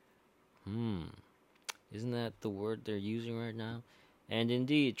 Isn't that the word they're using right now? And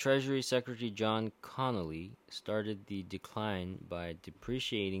indeed, Treasury Secretary John Connally started the decline by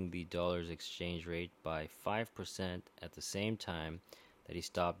depreciating the dollar's exchange rate by 5% at the same time that he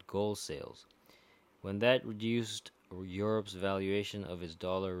stopped gold sales. When that reduced Europe's valuation of its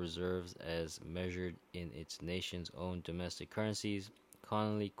dollar reserves as measured in its nation's own domestic currencies,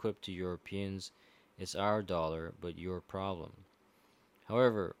 Connally quipped to Europeans, "It's our dollar, but your problem."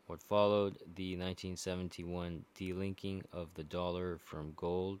 However, what followed, the 1971 delinking of the dollar from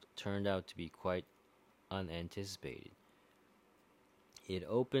gold, turned out to be quite unanticipated. It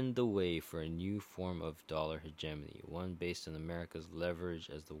opened the way for a new form of dollar hegemony, one based on America's leverage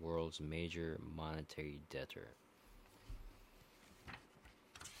as the world's major monetary debtor.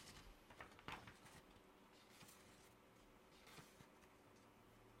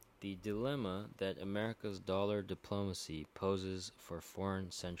 The dilemma that America's dollar diplomacy poses for foreign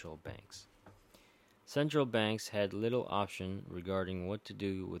central banks. Central banks had little option regarding what to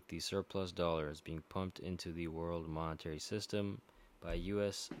do with the surplus dollars being pumped into the world monetary system by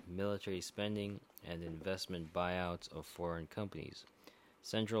U.S. military spending and investment buyouts of foreign companies.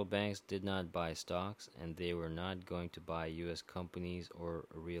 Central banks did not buy stocks, and they were not going to buy U.S. companies or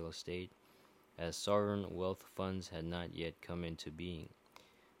real estate, as sovereign wealth funds had not yet come into being.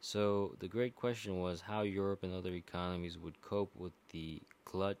 So the great question was how Europe and other economies would cope with the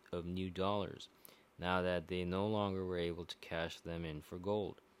glut of new dollars, now that they no longer were able to cash them in for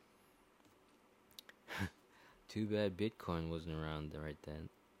gold. Too bad Bitcoin wasn't around right then,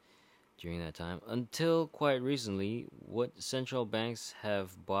 during that time. Until quite recently, what central banks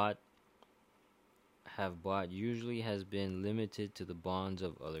have bought usually has been limited to the bonds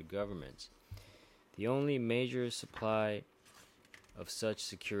of other governments. The only major supply of such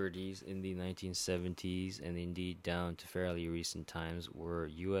securities in the 1970s and indeed down to fairly recent times were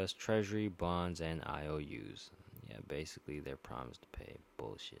U.S. Treasury bonds and IOUs. Yeah, basically their promise to pay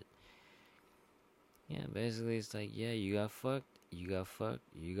bullshit. Yeah, basically it's like, yeah, you got fucked, you got fucked,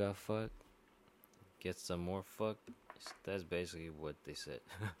 you got fucked, get some more fucked. That's basically what they said.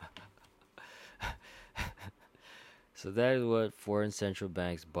 So that is what foreign central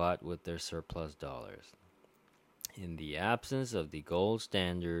banks bought with their surplus dollars. In the absence of the gold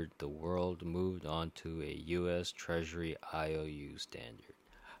standard, the world moved on to a U.S. Treasury IOU standard.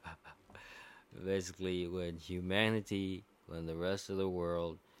 Basically, when the rest of the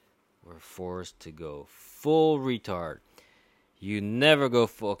world were forced to go full retard. You never go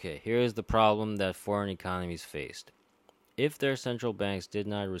full. Okay, here's the problem that foreign economies faced. If their central banks did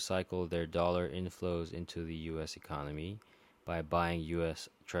not recycle their dollar inflows into the U.S. economy by buying U.S.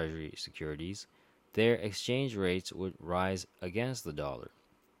 Treasury securities, their exchange rates would rise against the dollar.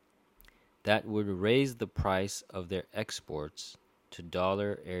 That would raise the price of their exports to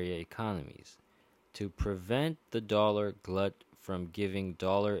dollar area economies. To prevent the dollar glut from giving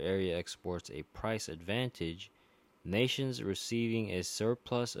dollar area exports a price advantage, nations receiving a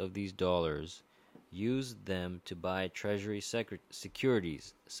surplus of these dollars used them to buy treasury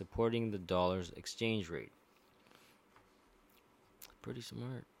securities, supporting the dollar's exchange rate. Pretty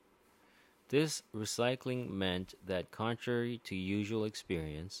smart. This recycling meant that, contrary to usual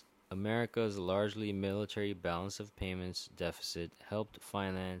experience, America's largely military balance of payments deficit helped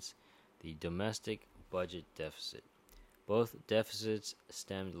finance the domestic budget deficit. Both deficits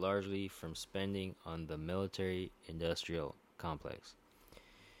stemmed largely from spending on the military-industrial complex.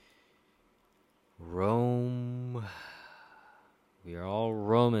 Rome. We are all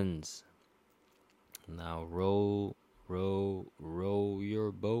Romans. Now row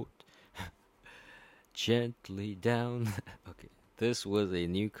your boat gently down. Okay, this was a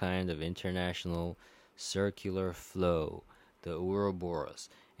new kind of international circular flow, the Ouroboros,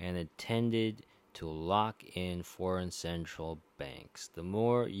 and it tended to lock in foreign central banks. The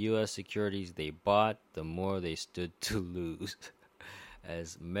more U.S. securities they bought, the more they stood to lose.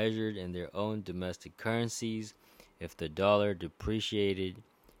 As measured in their own domestic currencies, if the dollar depreciated,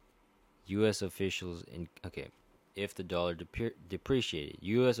 U.S. officials encouraged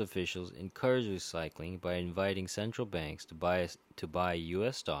recycling by inviting central banks to buy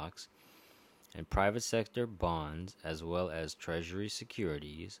U.S. stocks and private sector bonds as well as treasury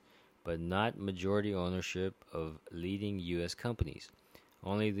securities, but not majority ownership of leading U.S. companies.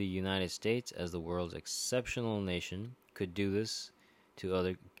 Only the United States, as the world's exceptional nation, could do this to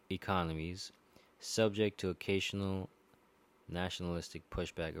other economies, subject to occasional nationalistic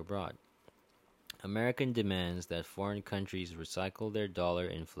pushback abroad. American demands that foreign countries recycle their dollar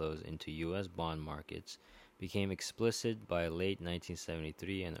inflows into U.S. bond markets became explicit by late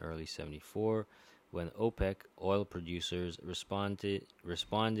 1973 and early 74, when OPEC oil producers responded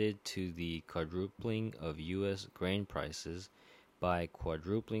to the quadrupling of U.S. grain prices by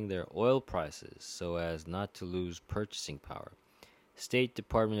quadrupling their oil prices so as not to lose purchasing power. State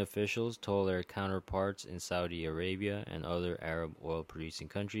Department officials told their counterparts in Saudi Arabia and other Arab oil-producing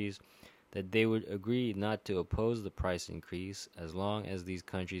countries that they would agree not to oppose the price increase as long as these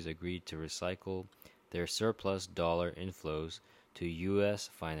countries agreed to recycle their surplus dollar inflows to U.S.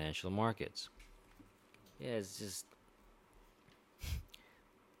 financial markets. Yeah, it's just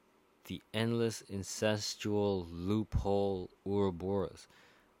the endless incestual loophole Ouroboros.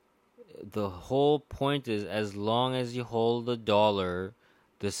 The whole point is, as long as you hold the dollar,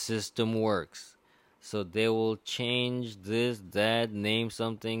 the system works. So they will change this, that, name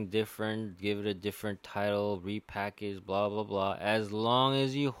something different, give it a different title, repackage, blah, blah, blah. As long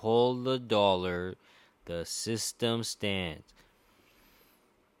as you hold the dollar, the system stands.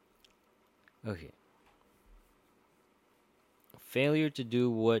 Okay. Failure to do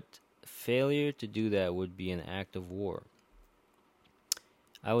that would be an act of war.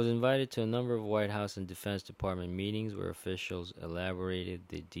 I was invited to a number of White House and Defense Department meetings where officials elaborated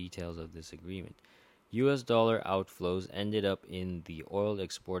the details of this agreement. U.S. dollar outflows ended up in the oil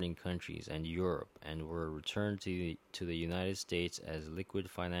exporting countries and Europe and were returned to the United States as liquid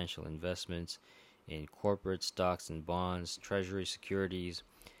financial investments in corporate stocks and bonds, treasury securities,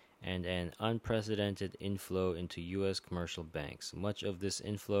 and an unprecedented inflow into U.S. commercial banks. Much of this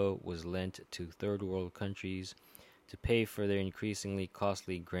inflow was lent to third world countries to pay for their increasingly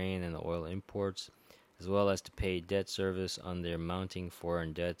costly grain and oil imports, as well as to pay debt service on their mounting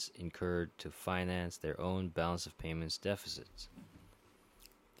foreign debts incurred to finance their own balance of payments deficits.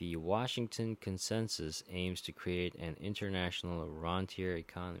 The Washington Consensus aims to create an international rentier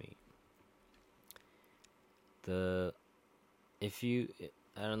economy. I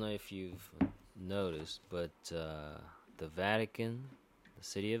don't know if you've noticed, but the Vatican, the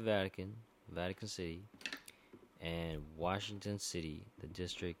city of Vatican City, and Washington City, the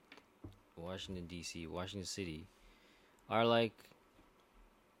district, Washington, D.C., Washington City, are like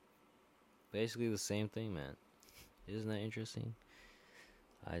basically the same thing, man. Isn't that interesting?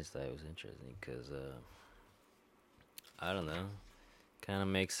 I just thought it was interesting because, I don't know, kind of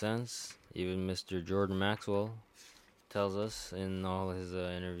makes sense. Even Mr. Jordan Maxwell tells us in all his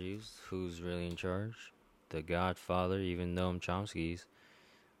interviews who's really in charge. The Godfather, even Noam Chomsky's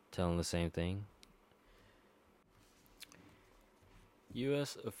telling the same thing.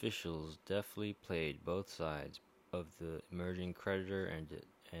 U.S. officials deftly played both sides of the emerging creditor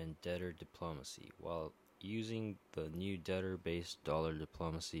and debtor diplomacy while using the new debtor-based dollar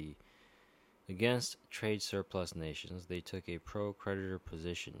diplomacy against trade surplus nations. They took a pro-creditor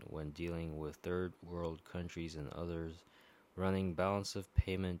position when dealing with third world countries and others running balance of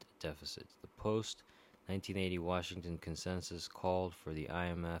payment deficits. The post-1980 Washington Consensus called for the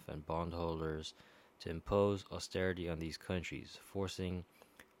IMF and bondholders to impose austerity on these countries, forcing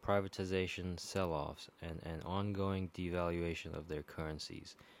privatization, sell-offs, and an ongoing devaluation of their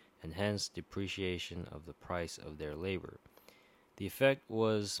currencies, and hence depreciation of the price of their labor. The effect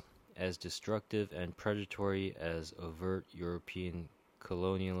was as destructive and predatory as overt European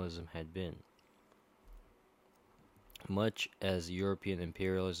colonialism had been. Much as European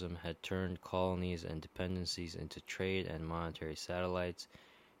imperialism had turned colonies and dependencies into trade and monetary satellites,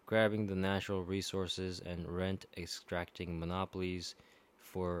 grabbing the natural resources and rent-extracting monopolies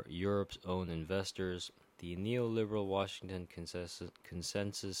for Europe's own investors, the neoliberal Washington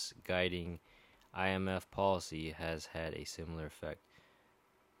consensus guiding IMF policy has had a similar effect.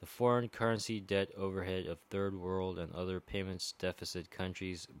 The foreign currency debt overhead of third world and other payments deficit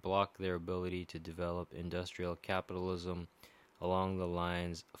countries blocked their ability to develop industrial capitalism along the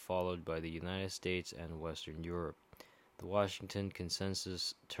lines followed by the United States and Western Europe. The Washington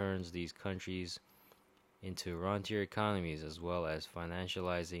Consensus turns these countries into rentier economies as well as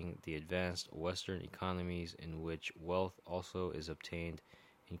financializing the advanced Western economies in which wealth also is obtained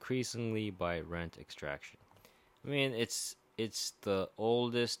increasingly by rent extraction. I mean, it's the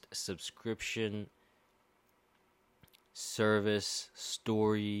oldest subscription service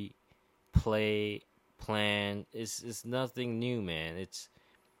story play plan. It's nothing new, man. It's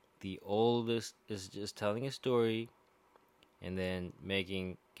the oldest. It's just telling a story and then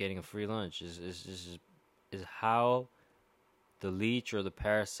getting a free lunch is how the leech or the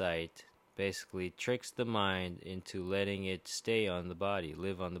parasite basically tricks the mind into letting it stay on the body,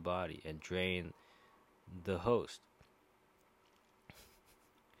 live on the body, and drain the host.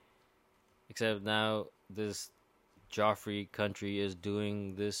 Except now this Joffrey country is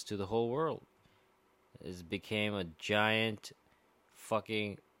doing this to the whole world. It became a giant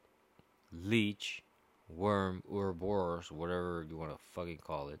fucking leech, worm, Ouroboros, whatever you want to fucking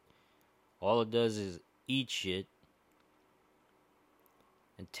call it. All it does is eat shit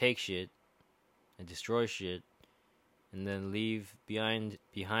and take shit and destroy shit and then leave behind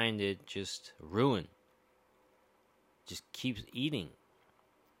it just ruin. Just keeps eating.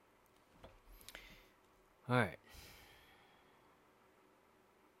 Alright.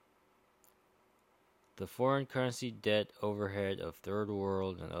 The foreign currency debt overhead of third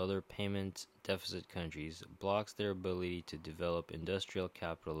world and other payment deficit countries blocks their ability to develop industrial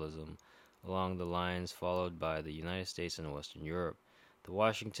capitalism along the lines followed by the United States and Western Europe. The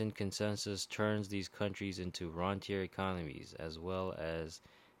Washington Consensus turns these countries into rentier economies, as well as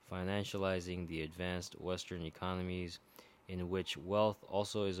financializing the advanced Western economies, in which wealth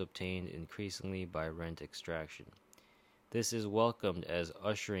also is obtained increasingly by rent extraction. This is welcomed as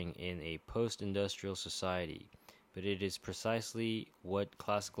ushering in a post-industrial society, but it is precisely what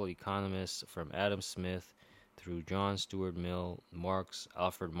classical economists from Adam Smith through John Stuart Mill, Marx,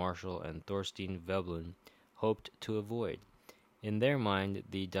 Alfred Marshall, and Thorstein Veblen hoped to avoid. In their mind,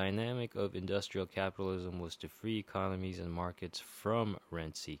 the dynamic of industrial capitalism was to free economies and markets from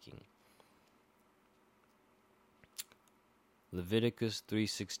rent-seeking. Leviticus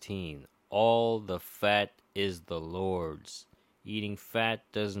 3:16. All the fat is the Lord's. Eating fat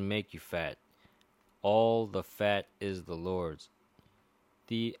doesn't make you fat. All the fat is the Lord's.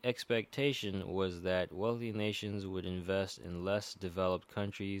 The expectation was that wealthy nations would invest in less developed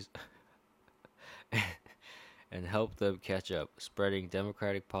countries and help them catch up, spreading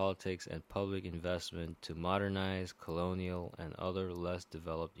democratic politics and public investment to modernize colonial and other less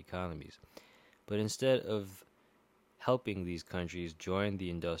developed economies. But instead of helping these countries join the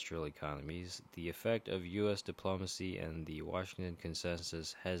industrial economies, the effect of U.S. diplomacy and the Washington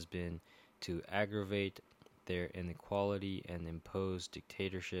Consensus has been to aggravate their inequality and impose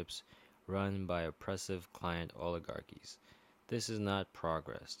dictatorships run by oppressive client oligarchies. This is not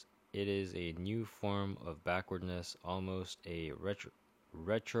progress. It is a new form of backwardness, almost a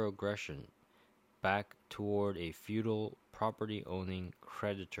retrogression back toward a feudal property-owning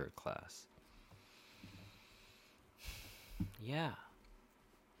creditor class. Yeah.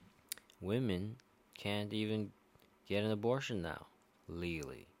 Women can't even get an abortion now,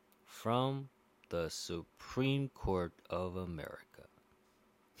 legally, from the Supreme Court of America.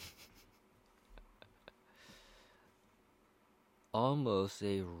 Almost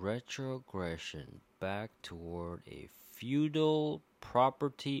a retrogression back toward a feudal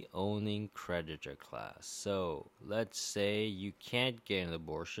property-owning creditor class. So, let's say you can't get an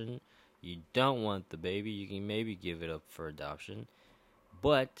abortion, you don't want the baby, you can maybe give it up for adoption,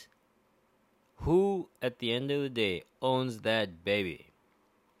 but who, at the end of the day, owns that baby?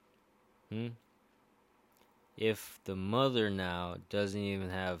 If the mother now doesn't even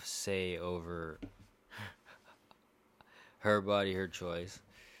have say over her body, her choice,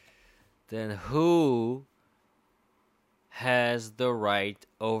 then who has the right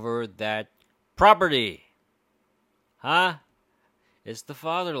over that property? It's the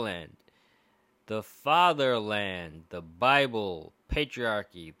fatherland. The fatherland, the Bible,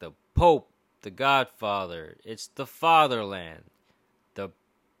 patriarchy, the Pope, the Godfather. It's the fatherland. The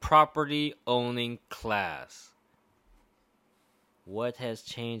property-owning class. What has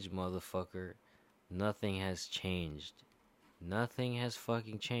changed, motherfucker? Nothing has changed. Nothing has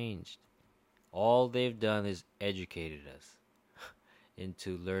fucking changed. All they've done is educated us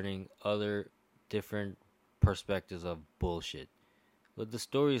into learning other different perspectives of bullshit. But the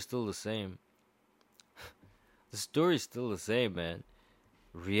story is still the same. The story is still the same, man.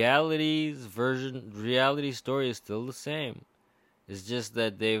 Reality story is still the same. It's just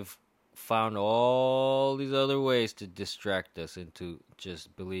that they've found all these other ways to distract us into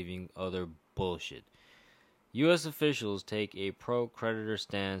just believing other bullshit. U.S. officials take a pro-creditor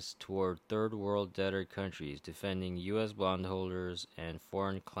stance toward third-world debtor countries, defending U.S. bondholders and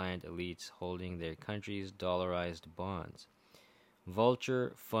foreign client elites holding their country's dollarized bonds.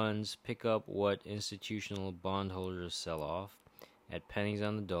 Vulture funds pick up what institutional bondholders sell off at pennies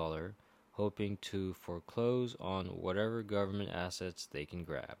on the dollar, hoping to foreclose on whatever government assets they can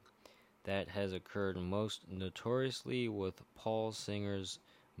grab. That has occurred most notoriously with Paul Singer's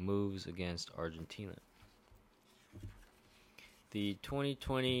moves against Argentina. The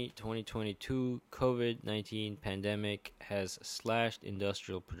 2020-2022 COVID-19 pandemic has slashed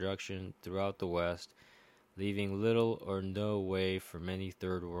industrial production throughout the West, leaving little or no way for many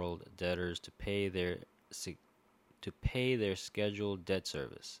third world debtors to pay their scheduled debt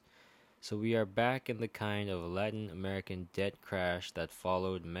service. So we are back in the kind of Latin American debt crash that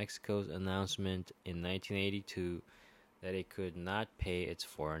followed Mexico's announcement in 1982 that it could not pay its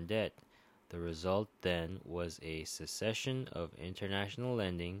foreign debt. The result then was a cessation of international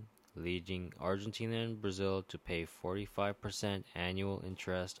lending, leading Argentina and Brazil to pay 45% annual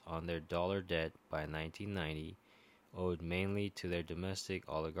interest on their dollar debt by 1990, owed mainly to their domestic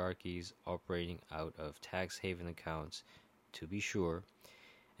oligarchies operating out of tax haven accounts, to be sure,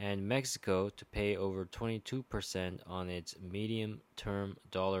 and Mexico to pay over 22% on its medium-term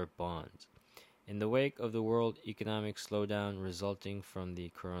dollar bonds. In the wake of the world economic slowdown resulting from the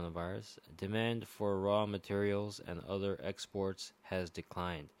coronavirus, demand for raw materials and other exports has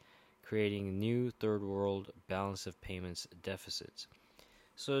declined, creating new third world balance of payments deficits.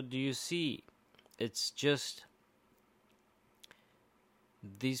 So, do you see? It's just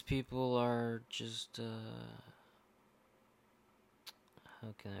these people are just,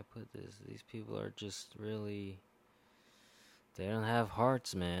 how can I put this? These people are just really, they don't have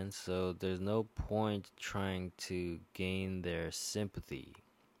hearts, man. So there's no point trying to gain their sympathy.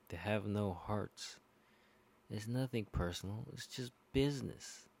 They have no hearts. It's nothing personal. It's just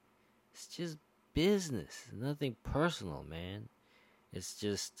business. It's just business. Nothing personal, man. It's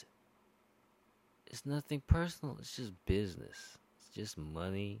just, it's nothing personal. It's just business. It's just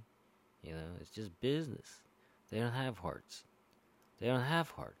money. You know, it's just business. They don't have hearts. They don't have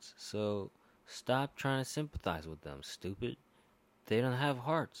hearts. So stop trying to sympathize with them, stupid. They don't have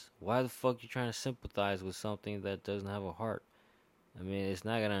hearts. Why the fuck you trying to sympathize with something that doesn't have a heart? I mean, it's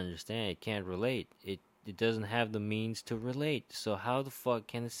not gonna understand. It can't relate. It doesn't have the means to relate. So how the fuck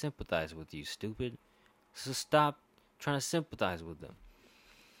can it sympathize with you, stupid? So stop trying to sympathize with them.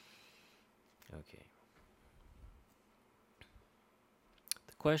 Okay.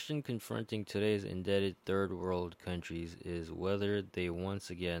 The question confronting today's indebted third world countries is whether they once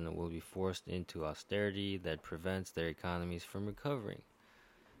again will be forced into austerity that prevents their economies from recovering.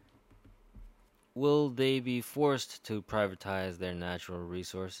 Will they be forced to privatize their natural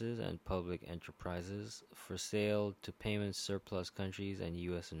resources and public enterprises for sale to payment surplus countries and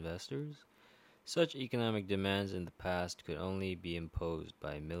U.S. investors? Such economic demands in the past could only be imposed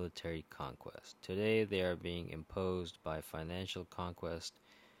by military conquest. Today they are being imposed by financial conquest,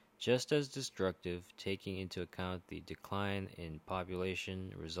 just as destructive, taking into account the decline in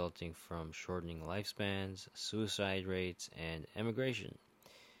population resulting from shortening lifespans, suicide rates, and emigration.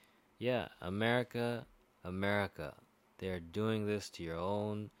 Yeah, America, they're doing this to your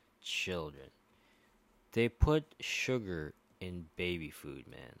own children. They put sugar in baby food,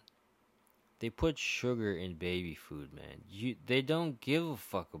 man. They put sugar in baby food, man. They don't give a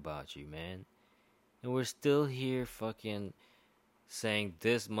fuck about you, man. And we're still here fucking saying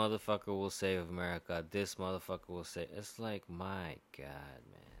this motherfucker will save America, this motherfucker will save. It's like, my God,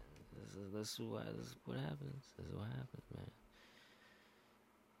 man. This is what happens. This is what happens, man.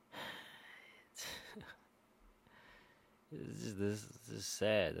 This is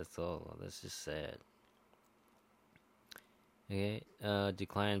sad. That's all. That's just sad. Okay,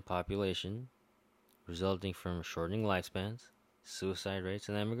 decline in population resulting from shortening lifespans, suicide rates,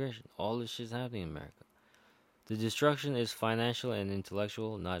 and emigration. All this shit's happening in America. The destruction is financial and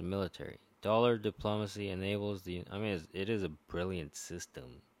intellectual, not military. Dollar diplomacy enables the. I mean, it is a brilliant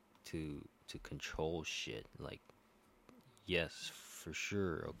system to control shit. Like, yes, for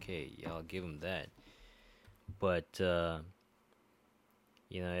sure. Okay, yeah, I'll give them that. But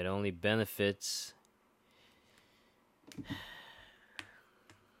you know, it only benefits.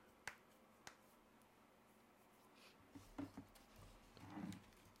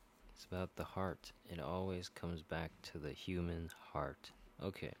 About the heart. It always comes back to the human heart.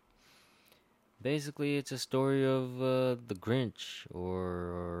 Okay. Basically, it's a story of the Grinch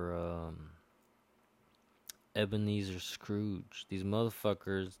or Ebenezer Scrooge. These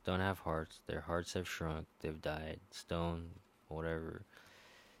motherfuckers don't have hearts. Their hearts have shrunk. They've died. Stone, whatever.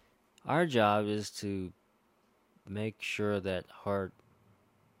 Our job is to make sure that heart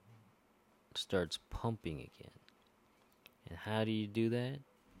starts pumping again. And how do you do that?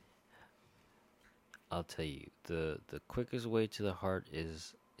 I'll tell you, the quickest way to the heart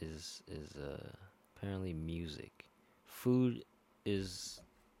is apparently music. Food is,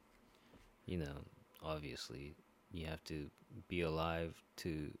 you know, obviously you have to be alive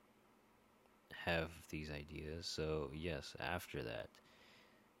to have these ideas. So yes, after that.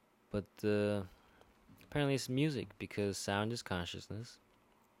 But apparently it's music because sound is consciousness.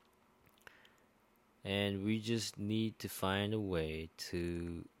 And we just need to find a way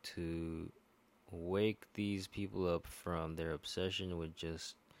to wake these people up from their obsession with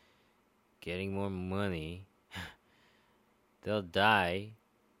just getting more money. They'll die.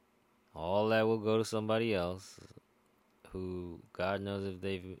 All that will go to somebody else, who God knows if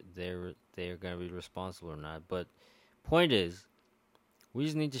they're gonna be responsible or not. But point is, we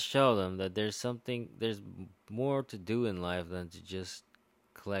just need to show them that there's more to do in life than to just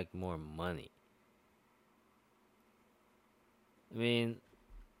collect more money. I mean,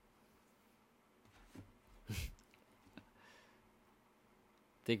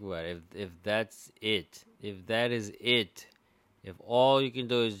 think about it. If that's it, if that is it, if all you can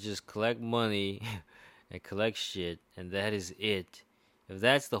do is just collect money and collect shit, and that is it, if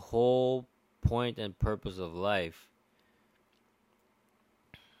that's the whole point and purpose of life,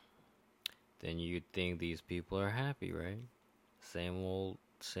 then you'd think these people are happy, right?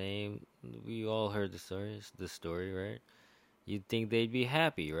 Same. We all heard the story, right? You'd think they'd be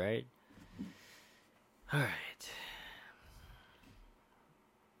happy, right? All right.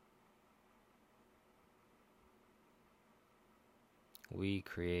 We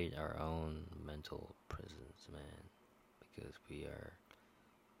create our own mental prisons, man, because we are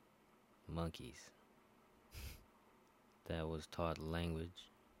monkeys that was taught language,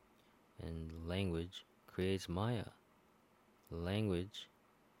 and language creates Maya. Language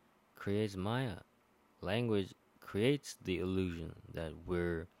creates Maya. Language creates the illusion that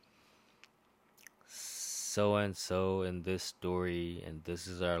we're so and so in this story, and this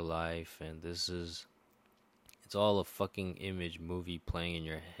is our life, and it's all a fucking image movie playing in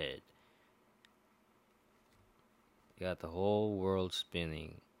your head. You got the whole world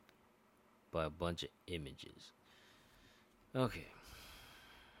spinning by a bunch of images. Okay.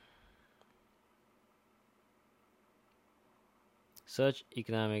 Such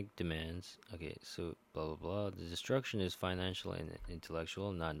economic demands. Okay, so blah blah blah. The destruction is financial and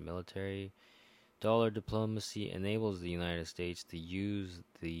intellectual, not military. Dollar diplomacy enables the United States to use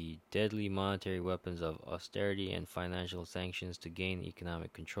the deadly monetary weapons of austerity and financial sanctions to gain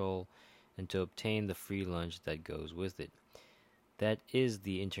economic control and to obtain the free lunch that goes with it. That is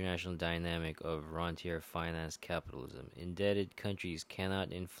the international dynamic of rentier finance capitalism. Indebted countries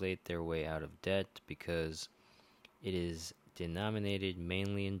cannot inflate their way out of debt because it is denominated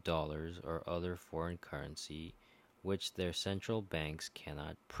mainly in dollars or other foreign currency, which their central banks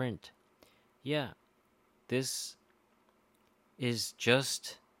cannot print. Yeah, this is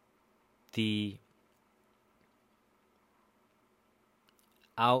just the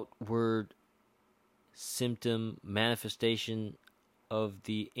outward symptom manifestation of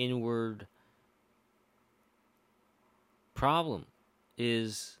the inward problem.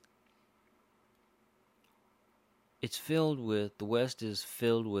 Is the West is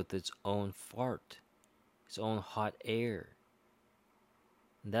filled with its own fart, its own hot air.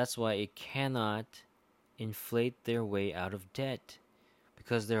 And that's why it cannot inflate their way out of debt,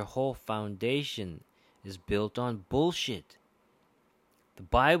 because their whole foundation is built on bullshit. The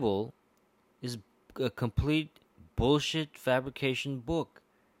Bible is a complete bullshit fabrication book.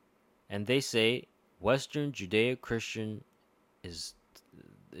 And they say Western Judeo-Christian is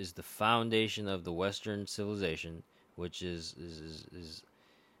the foundation of the Western civilization, which is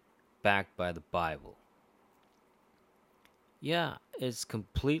backed by the Bible. Yeah, it's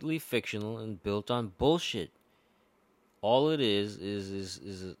completely fictional and built on bullshit. All it is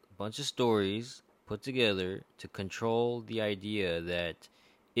a bunch of stories put together to control the idea that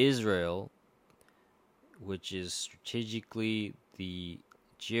Israel, which is strategically the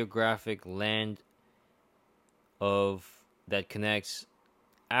geographic land of that connects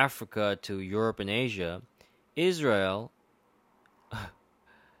Africa to Europe and Asia, Israel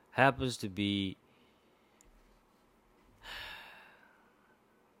happens to be,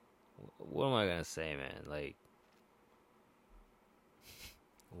 what am I gonna say, man? Like,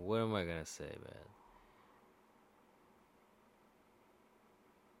 what am I gonna say, man?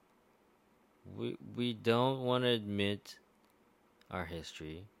 We don't want to admit our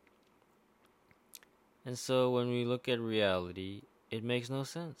history. And so when we look at reality, it makes no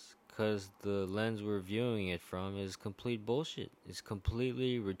sense, because the lens we're viewing it from is complete bullshit. It's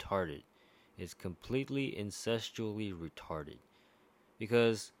completely retarded. It's completely incestually retarded.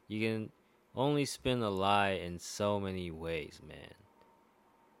 Because you can only spin a lie in so many ways, man.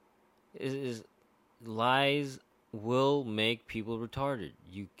 Lies will make people retarded.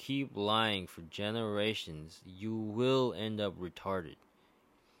 You keep lying for generations, you will end up retarded.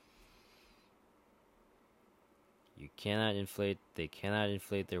 They cannot inflate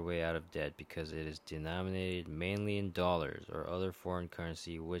their way out of debt because it is denominated mainly in dollars or other foreign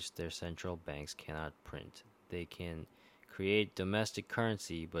currency which their central banks cannot print. They can create domestic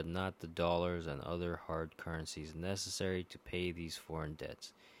currency, but not the dollars and other hard currencies necessary to pay these foreign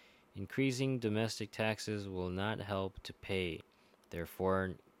debts. Increasing domestic taxes will not help to pay their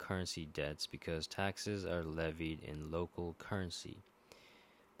foreign currency debts because taxes are levied in local currency.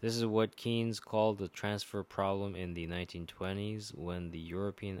 This is what Keynes called the transfer problem in the 1920s, when the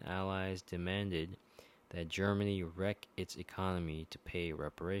European allies demanded that Germany wreck its economy to pay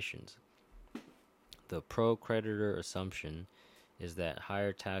reparations. The pro-creditor assumption is that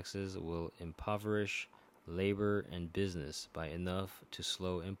higher taxes will impoverish labor and business by enough to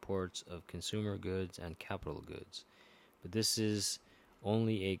slow imports of consumer goods and capital goods. But this is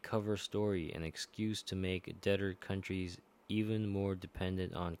only a cover story, an excuse to make debtor countries even more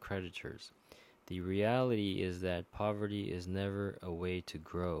dependent on creditors. The reality is that poverty is never a way to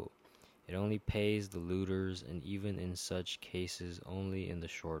grow. It only pays the looters, and even in such cases, only in the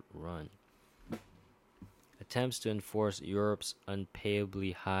short run. Attempts to enforce Europe's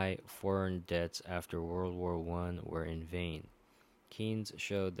unpayably high foreign debts after World War I were in vain. Keynes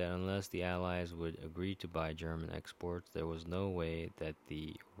showed that unless the Allies would agree to buy German exports, there was no way that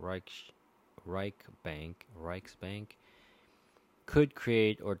the Reichsbank could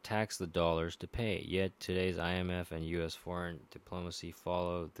create or tax the dollars to pay. Yet today's IMF and U.S. foreign diplomacy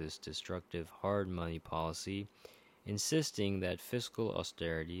follow this destructive hard money policy, insisting that fiscal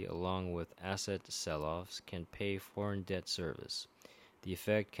austerity, along with asset sell-offs, can pay foreign debt service. The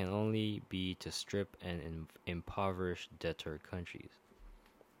effect can only be to strip and impoverish debtor countries.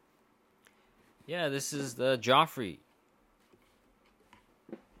 Yeah, this is the Joffrey.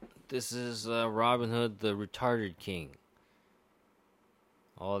 This is Robin Hood, the retarded king.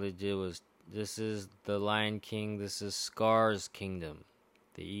 All they did was, this is the Lion King, this is Scar's kingdom.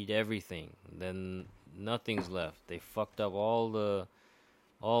 They eat everything, then nothing's left. They fucked up all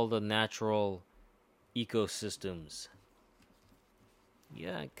the natural ecosystems.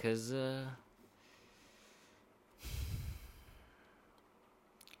 Yeah, 'cause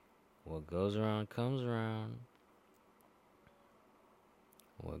what goes around comes around.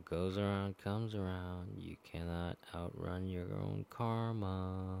 What goes around comes around. You cannot outrun your own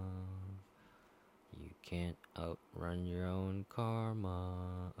karma. You can't outrun your own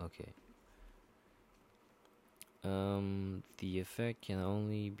karma. Okay. The effect can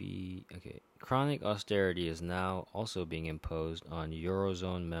only be... Okay. Chronic austerity is now also being imposed on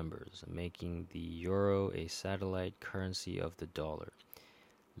Eurozone members, making the euro a satellite currency of the dollar.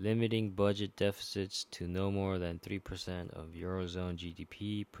 Limiting budget deficits to no more than 3% of Eurozone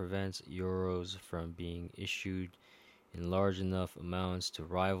GDP prevents euros from being issued in large enough amounts to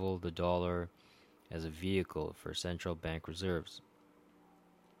rival the dollar as a vehicle for central bank reserves.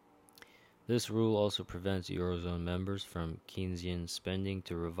 This rule also prevents Eurozone members from Keynesian spending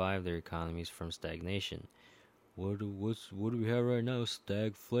to revive their economies from stagnation. What do we have right now?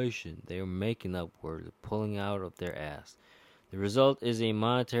 Stagflation. They are making up words, pulling out of their ass. The result is a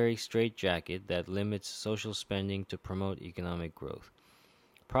monetary straitjacket that limits social spending to promote economic growth.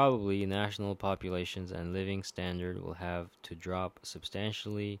 Probably national populations and living standard will have to drop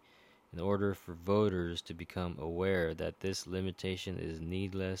substantially in order for voters to become aware that this limitation is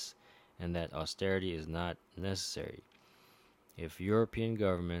needless and that austerity is not necessary. If European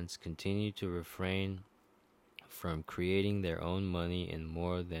governments continue to refrain from creating their own money in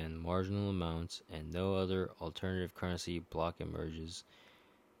more than marginal amounts and no other alternative currency bloc emerges,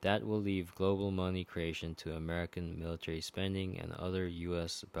 that will leave global money creation to American military spending and other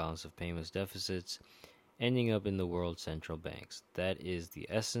U.S. balance of payments deficits, ending up in the world's central banks. That is the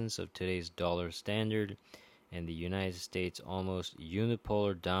essence of today's dollar standard and the United States' almost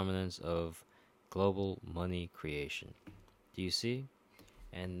unipolar dominance of global money creation. Do you see?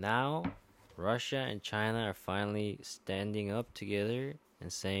 And now Russia and China are finally standing up together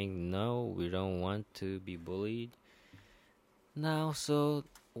and saying, no, we don't want to be bullied. Now, so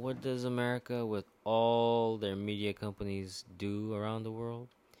what does America with all their media companies do around the world?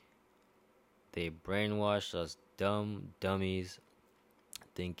 They brainwash us dummies,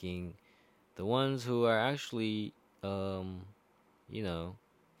 thinking the ones who are actually,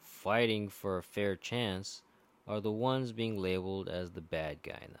 fighting for a fair chance are the ones being labeled as the bad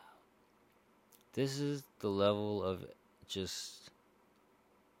guy now. This is the level of just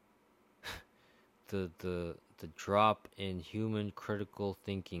the drop in human critical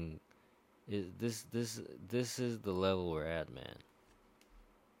thinking. This is the level we're at, man.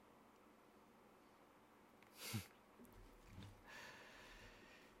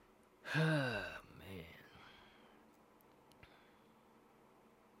 Man.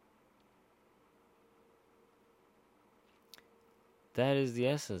 That is the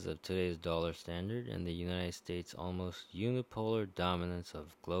essence of today's dollar standard and the United States' almost unipolar dominance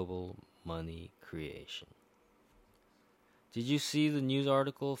of global money creation. Did you see the news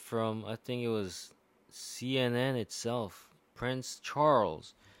article from, I think it was CNN itself? Prince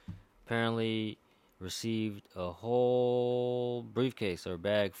Charles apparently received a whole briefcase or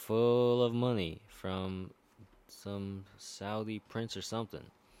bag full of money from some Saudi prince or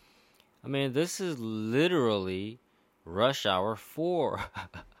something. I mean, this is literally Rush Hour 4.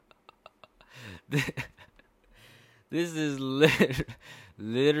 This is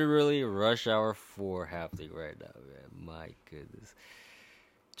literally Rush Hour 4 happening right now, man. My goodness.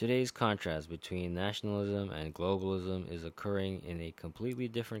 Today's contrast between nationalism and globalism is occurring in a completely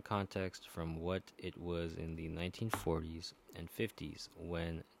different context from what it was in the 1940s and 50s,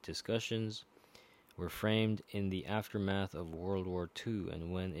 when discussions were framed in the aftermath of World War II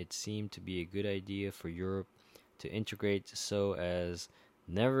and when it seemed to be a good idea for Europe to integrate so as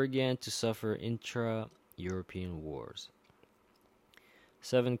never again to suffer intra-European wars.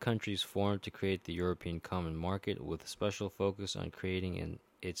 7 countries formed to create the European Common Market with a special focus on creating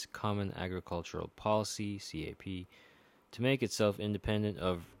its Common Agricultural Policy, CAP, to make itself independent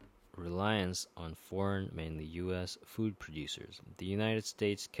of reliance on foreign, mainly U.S., food producers. The United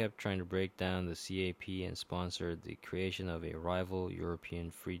States kept trying to break down the CAP and sponsored the creation of a rival European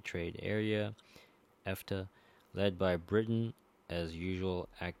Free Trade Area, EFTA, led by Britain, as usual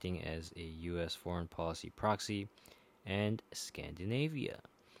acting as a U.S. foreign policy proxy, and Scandinavia.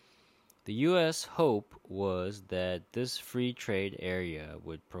 The U.S. hope was that this free trade area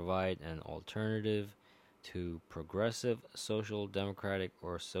would provide an alternative to progressive social democratic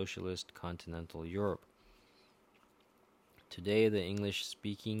or socialist continental Europe. Today, the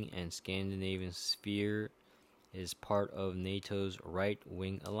English-speaking and Scandinavian sphere is part of NATO's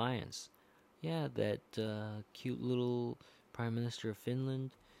right-wing alliance. Yeah, that cute little Prime Minister of Finland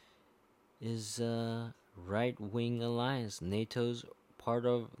is right-wing alliance. NATO's part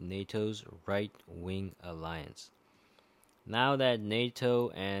of NATO's right-wing alliance. Now that NATO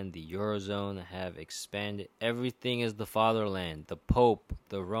and the Eurozone have expanded, everything is the fatherland. The Pope,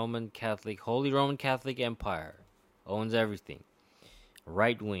 the Holy Roman Catholic Empire, owns everything.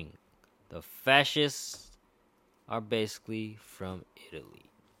 Right wing. The fascists are basically from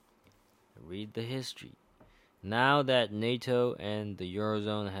Italy. Read the history. Now that NATO and the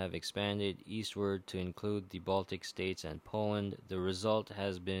Eurozone have expanded eastward to include the Baltic states and Poland, the result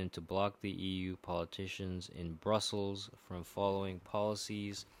has been to block the EU politicians in Brussels from following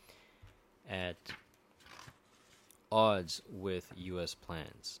policies at odds with U.S.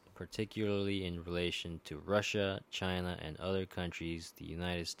 plans, particularly in relation to Russia, China, and other countries the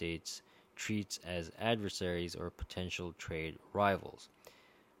United States treats as adversaries or potential trade rivals.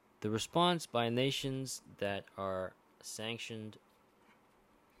 The response by nations that are sanctioned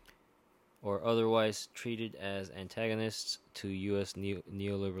or otherwise treated as antagonists to U.S.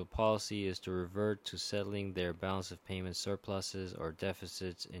 neoliberal policy is to revert to settling their balance of payment surpluses or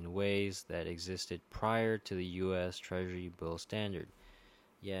deficits in ways that existed prior to the U.S. Treasury bill standard.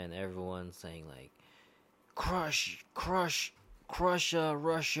 Yeah, and everyone's saying like, crush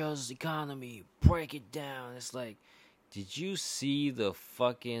Russia's economy, break it down. It's like, did you see the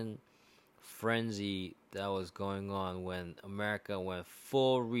fucking frenzy that was going on when America went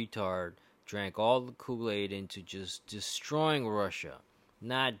full retard, drank all the Kool-Aid into just destroying Russia,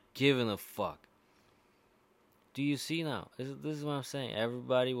 not giving a fuck? Do you see now? This is what I'm saying.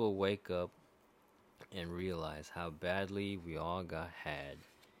 Everybody will wake up and realize how badly we all got had.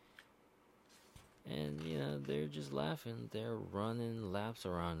 And, you know, they're just laughing. They're running laps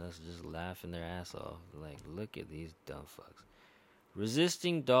around us, just laughing their ass off. Like, look at these dumb fucks.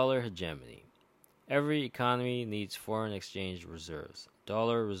 Resisting dollar hegemony. Every economy needs foreign exchange reserves.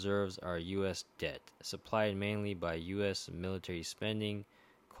 Dollar reserves are U.S. debt, supplied mainly by U.S. military spending,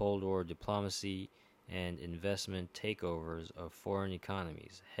 Cold War diplomacy, and investment takeovers of foreign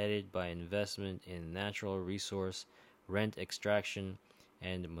economies, headed by investment in natural resource, rent extraction,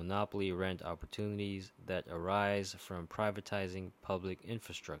 and monopoly rent opportunities that arise from privatizing public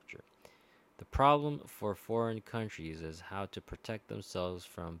infrastructure. The problem for foreign countries is how to protect themselves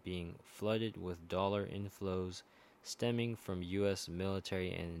from being flooded with dollar inflows stemming from U.S.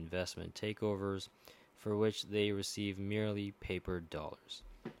 military and investment takeovers for which they receive merely paper dollars.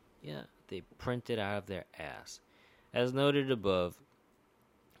 Yeah, they print it out of their ass. As noted above,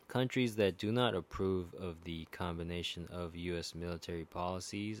 countries that do not approve of the combination of U.S. military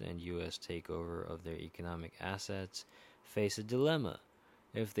policies and U.S. takeover of their economic assets face a dilemma.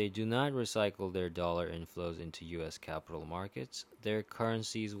 If they do not recycle their dollar inflows into U.S. capital markets, their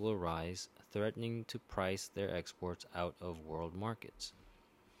currencies will rise, threatening to price their exports out of world markets.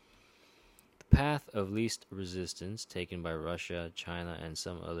 The path of least resistance taken by Russia, China, and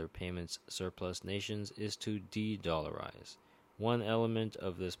some other payments surplus nations is to de-dollarize. One element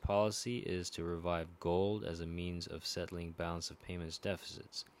of this policy is to revive gold as a means of settling balance of payments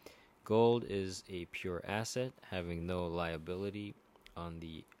deficits. Gold is a pure asset, having no liability on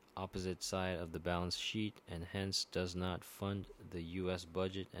the opposite side of the balance sheet, and hence does not fund the U.S.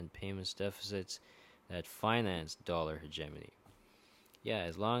 budget and payments deficits that finance dollar hegemony. Yeah,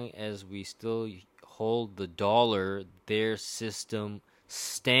 as long as we still hold the dollar, their system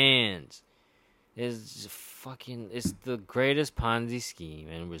stands. It's the greatest Ponzi scheme,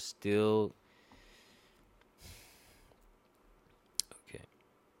 and we're still okay.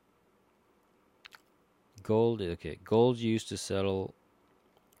 Gold used to settle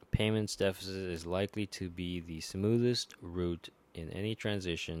payments deficit is likely to be the smoothest route in any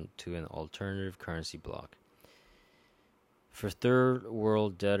transition to an alternative currency bloc. For third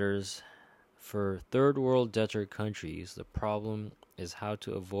world debtor countries, the problem is how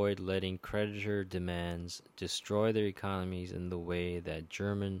to avoid letting creditor demands destroy their economies in the way that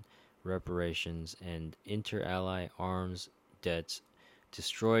German reparations and inter-ally arms debts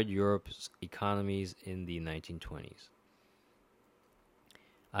destroyed Europe's economies in the 1920s.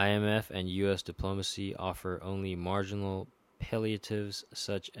 IMF and US diplomacy offer only marginal palliatives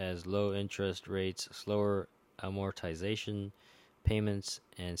such as low interest rates, slower amortization payments,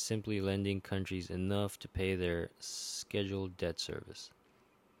 and simply lending countries enough to pay their scheduled debt service.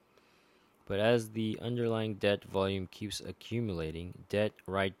 But as the underlying debt volume keeps accumulating, debt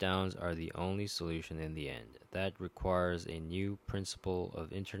write-downs are the only solution in the end. That requires a new principle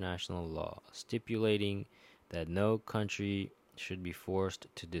of international law, stipulating that no country should be forced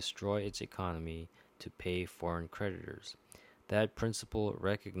to destroy its economy to pay foreign creditors. That principle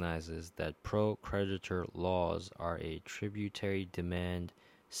recognizes that pro-creditor laws are a tributary demand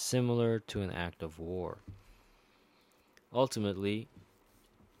similar to an act of war. Ultimately,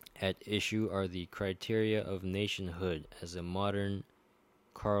 at issue are the criteria of nationhood as a modern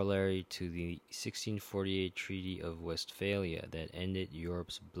corollary to the 1648 Treaty of Westphalia that ended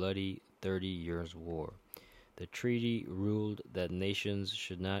Europe's bloody 30 Years' War. The treaty ruled that nations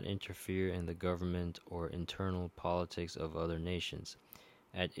should not interfere in the government or internal politics of other nations.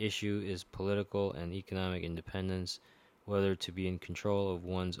 At issue is political and economic independence, whether to be in control of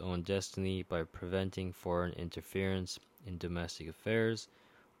one's own destiny by preventing foreign interference in domestic affairs,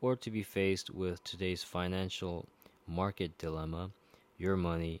 or to be faced with today's financial market dilemma, your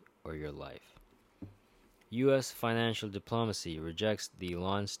money or your life. U.S. financial diplomacy rejects the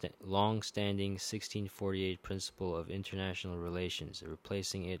long-standing 1648 principle of international relations,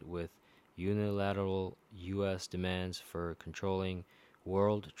 replacing it with unilateral U.S. demands for controlling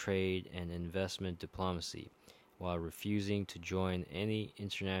world trade and investment diplomacy, while refusing to join any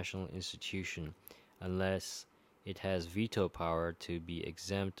international institution unless it has veto power to be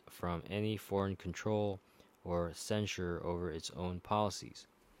exempt from any foreign control or censure over its own policies.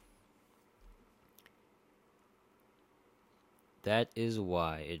 That is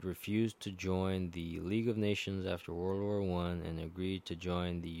why it refused to join the League of Nations after World War I and agreed to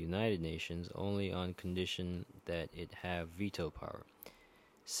join the United Nations only on condition that it have veto power.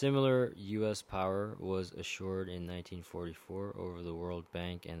 Similar U.S. power was assured in 1944 over the World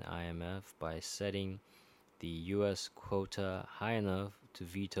Bank and IMF by setting the U.S. quota high enough to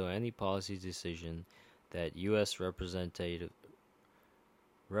veto any policy decision that U.S. representatives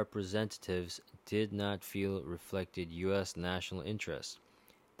did not feel reflected U.S. national interests.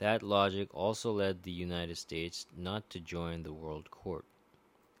 That logic also led the United States not to join the World Court.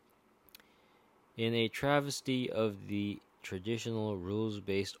 In a travesty of the traditional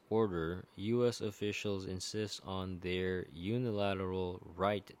rules-based order, U.S. officials insist on their unilateral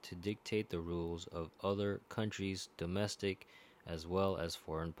right to dictate the rules of other countries' domestic as well as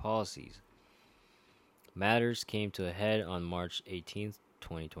foreign policies. Matters came to a head on March 18,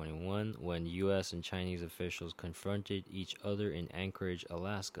 2021, when U.S. and Chinese officials confronted each other in Anchorage,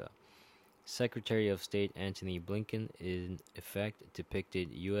 Alaska. Secretary of State Antony Blinken, in effect,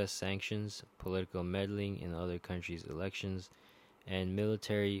 depicted U.S. sanctions, political meddling in other countries' elections, and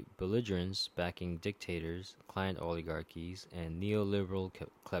military belligerence backing dictators, client oligarchies, and neoliberal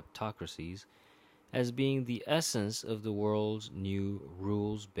kleptocracies as being the essence of the world's new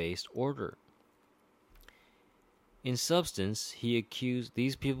rules-based order. In substance, he accused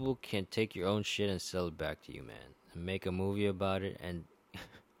these people can take your own shit and sell it back to you, man, and make a movie about it and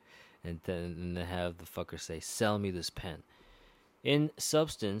then have the fucker say, "Sell me this pen." In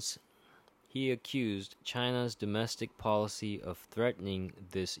substance, he accused China's domestic policy of threatening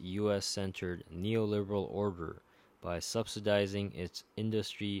this U.S.-centered neoliberal order by subsidizing its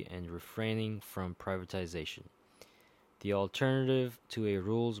industry and refraining from privatization. The alternative to a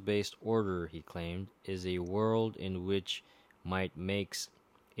rules-based order, he claimed, is a world in which might makes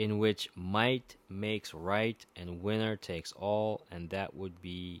right and winner takes all, and that would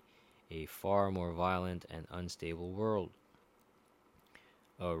be a far more violent and unstable world.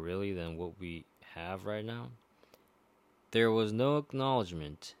 Oh, really? Than what we have right now? There was no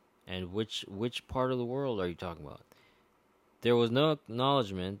acknowledgement. And which part of the world are you talking about? There was no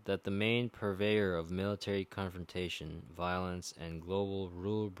acknowledgement that the main purveyor of military confrontation, violence, and global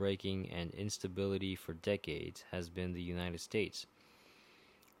rule-breaking and instability for decades has been the United States.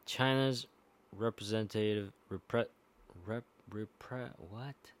 China's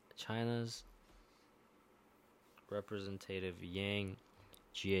China's representative Yang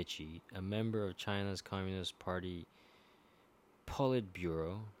Jiechi, a member of China's Communist Party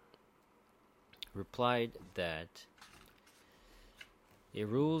Politburo, replied that a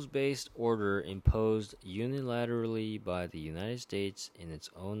rules-based order imposed unilaterally by the United States in its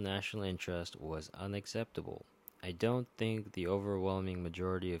own national interest was unacceptable. I don't think the overwhelming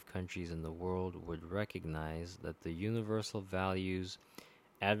majority of countries in the world would recognize that the universal values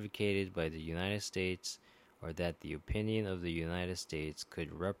advocated by the United States or that the opinion of the United States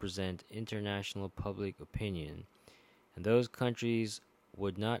could represent international public opinion, and those countries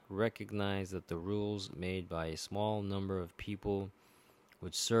would not recognize that the rules made by a small number of people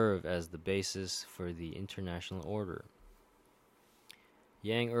would serve as the basis for the international order.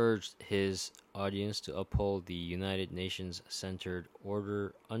 Yang urged his audience to uphold the United Nations-centered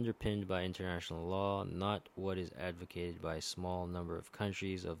order underpinned by international law, not what is advocated by a small number of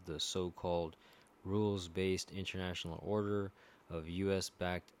countries of the so-called rules-based international order of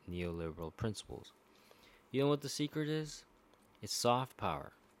US-backed neoliberal principles. You know what the secret is? It's soft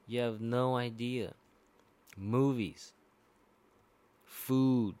power. You have no idea. Movies,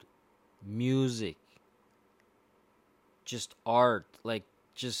 food, music, just art, like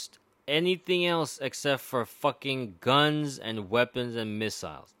just anything else except for fucking guns and weapons and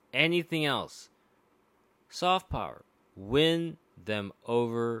missiles. Anything else. Soft power. Win them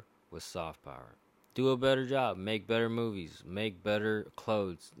over with soft power. Do a better job. Make better movies. Make better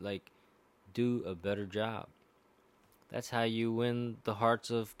clothes. Like, do a better job. That's how you win the hearts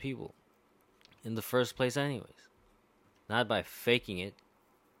of people. In the first place anyways. Not by faking it.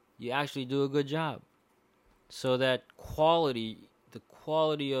 You actually do a good job. So that quality, the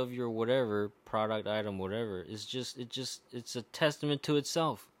quality of your whatever, product, item, whatever, is it's a testament to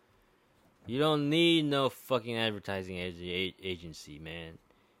itself. You don't need no fucking advertising agency, man.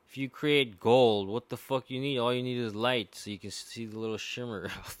 If you create gold, what the fuck you need? All you need is light so you can see the little shimmer.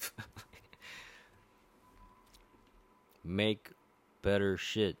 Make better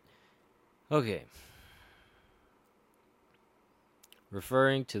shit. Okay.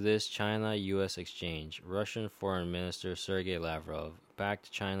 Referring to this China-U.S. exchange, Russian Foreign Minister Sergei Lavrov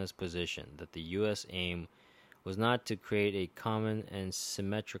backed China's position that the U.S. aim was not to create a common and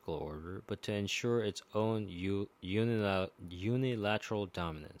symmetrical order, but to ensure its own unilateral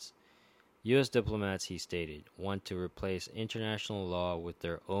dominance. U.S. diplomats, he stated, want to replace international law with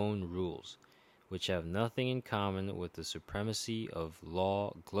their own rules, which have nothing in common with the supremacy of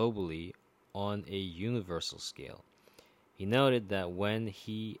law globally on a universal scale. He noted that when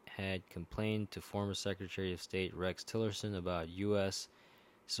he had complained to former Secretary of State Rex Tillerson about U.S.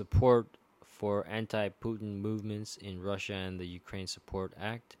 support for anti-Putin movements in Russia and the Ukraine Support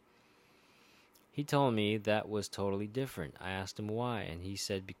Act, he told me that was totally different. I asked him why, and he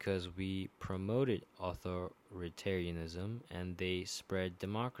said because we promoted authoritarianism and they spread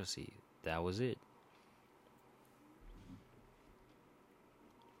democracy. That was it.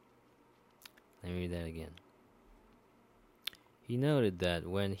 Let me read that again. He noted that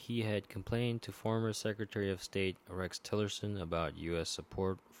when he had complained to former Secretary of State Rex Tillerson about U.S.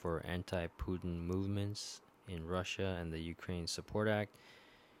 support for anti-Putin movements in Russia and the Ukraine Support Act,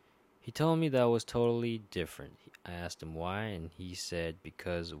 he told me that was totally different. I asked him why, and he said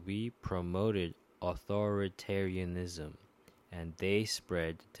because we promoted authoritarianism and they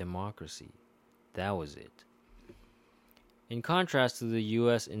spread democracy. That was it. In contrast to the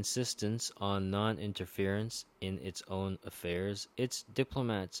U.S. insistence on non-interference in its own affairs, its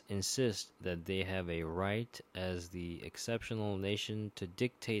diplomats insist that they have a right as the exceptional nation to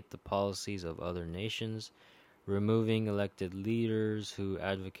dictate the policies of other nations, removing elected leaders who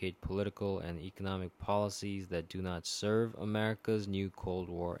advocate political and economic policies that do not serve America's new Cold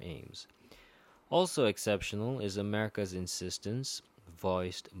War aims. Also exceptional is America's insistence,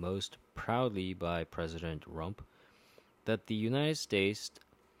 voiced most proudly by President Rump, that the United States,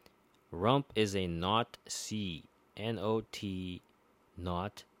 Rump is a not C, N-O-T,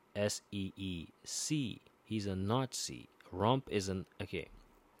 not S-E-E, C. He's a Nazi. Rump is an, okay,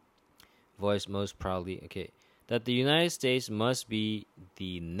 voiced most proudly, okay, that the United States must be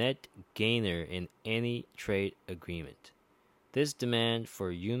the net gainer in any trade agreement. This demand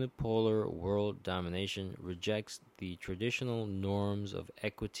for unipolar world domination rejects the traditional norms of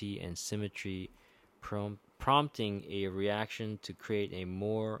equity and symmetry, prompting a reaction to create a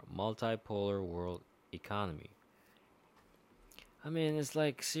more multipolar world economy. I mean, it's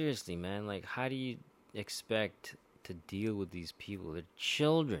like, seriously, man, like, how do you expect to deal with these people? They're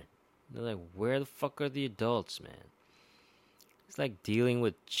children. They're like, where the fuck are the adults, man? It's like dealing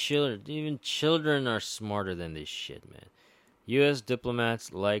with children. Even children are smarter than this shit, man. U.S.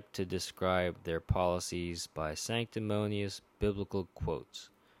 diplomats like to describe their policies by sanctimonious biblical quotes.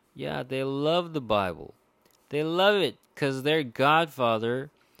 Yeah, they love the Bible. They love it because their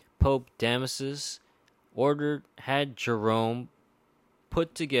godfather, Pope Damasus, had Jerome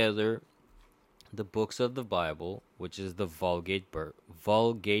put together the books of the Bible, which is the Vulgate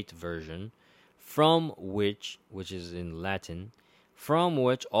version, from which is in Latin, from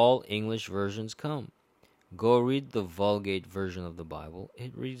which all English versions come. Go read the Vulgate version of the Bible.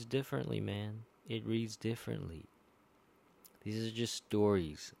 It reads differently, man. It reads differently. These are just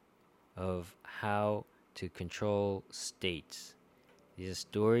stories of how to control states. These are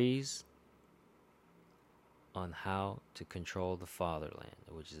stories on how to control the fatherland,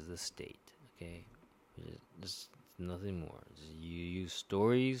 which is the state. Okay? Just nothing more. You use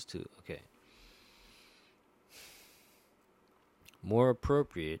stories to... Okay. More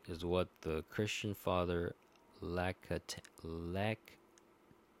appropriate is what the Christian father Lactantius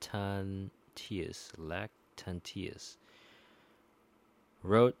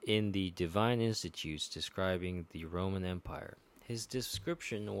wrote in the Divine Institutes describing the Roman Empire. His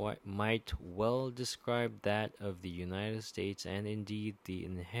description might well describe that of the United States and indeed the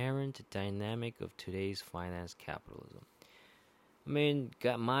inherent dynamic of today's finance capitalism. I mean,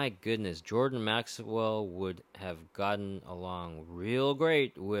 my goodness, Jordan Maxwell would have gotten along real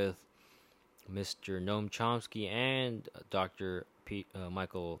great with Mr. Noam Chomsky and Dr.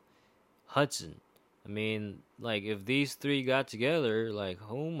 Michael Hudson. I mean, like, if these three got together, like,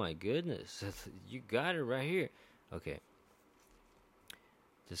 oh my goodness, you got it right here. Okay.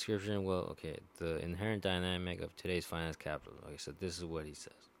 Description, the inherent dynamic of today's finance capitalism. Okay, so this is what he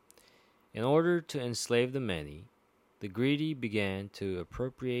says. In order to enslave the many, the greedy began to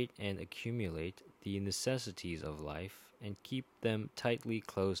appropriate and accumulate the necessities of life and keep them tightly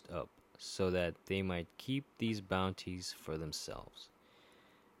closed up, so that they might keep these bounties for themselves.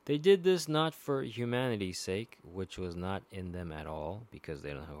 They did this not for humanity's sake, which was not in them at all, because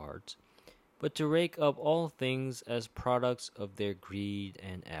they don't have hearts, but to rake up all things as products of their greed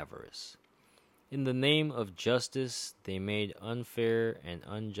and avarice. In the name of justice, they made unfair and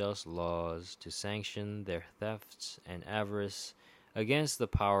unjust laws to sanction their thefts and avarice against the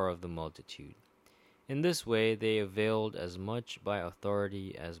power of the multitude. In this way, they availed as much by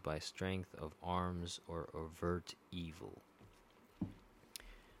authority as by strength of arms or overt evil.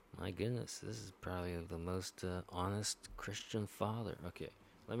 My goodness, this is probably the most honest Christian father. Okay,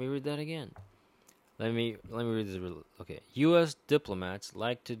 let me read that again. Let me read this. Okay, U.S. diplomats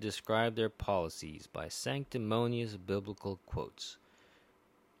like to describe their policies by sanctimonious biblical quotes.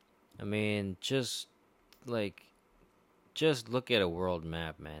 I mean, just look at a world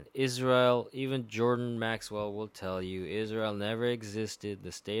map, man. Israel, even Jordan Maxwell will tell you, Israel never existed.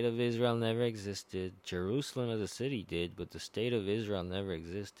 The state of Israel never existed. Jerusalem as a city did, but the state of Israel never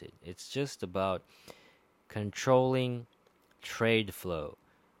existed. It's just about controlling trade flow.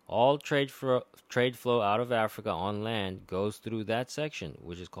 All trade flow out of Africa on land goes through that section,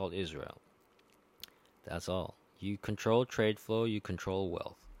 which is called Israel. That's all. You control trade flow, you control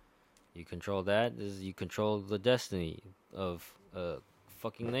wealth. You control that, you control the destiny of a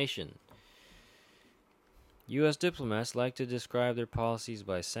fucking nation. U.S. diplomats like to describe their policies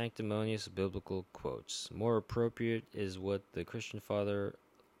by sanctimonious biblical quotes. More appropriate is what the Christian father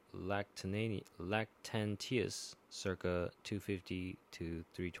Lactantius, circa 250 to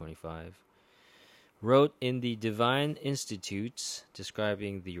 325, wrote in the Divine Institutes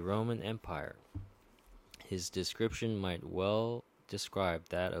describing the Roman Empire. His description might well describe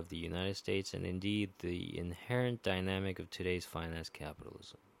that of the United States and indeed the inherent dynamic of today's finance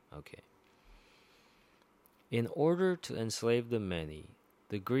capitalism. Okay. In order to enslave the many,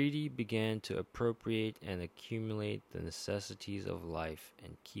 the greedy began to appropriate and accumulate the necessities of life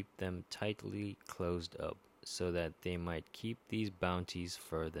and keep them tightly closed up, so that they might keep these bounties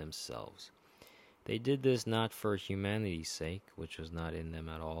for themselves. They did this not for humanity's sake, which was not in them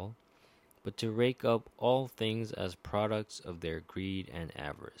at all, but to rake up all things as products of their greed and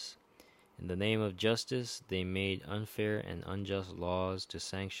avarice. In the name of justice, they made unfair and unjust laws to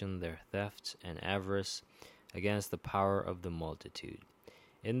sanction their thefts and avarice against the power of the multitude.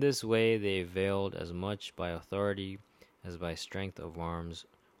 In this way, they availed as much by authority as by strength of arms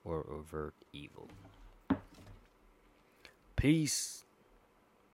or overt evil. Peace.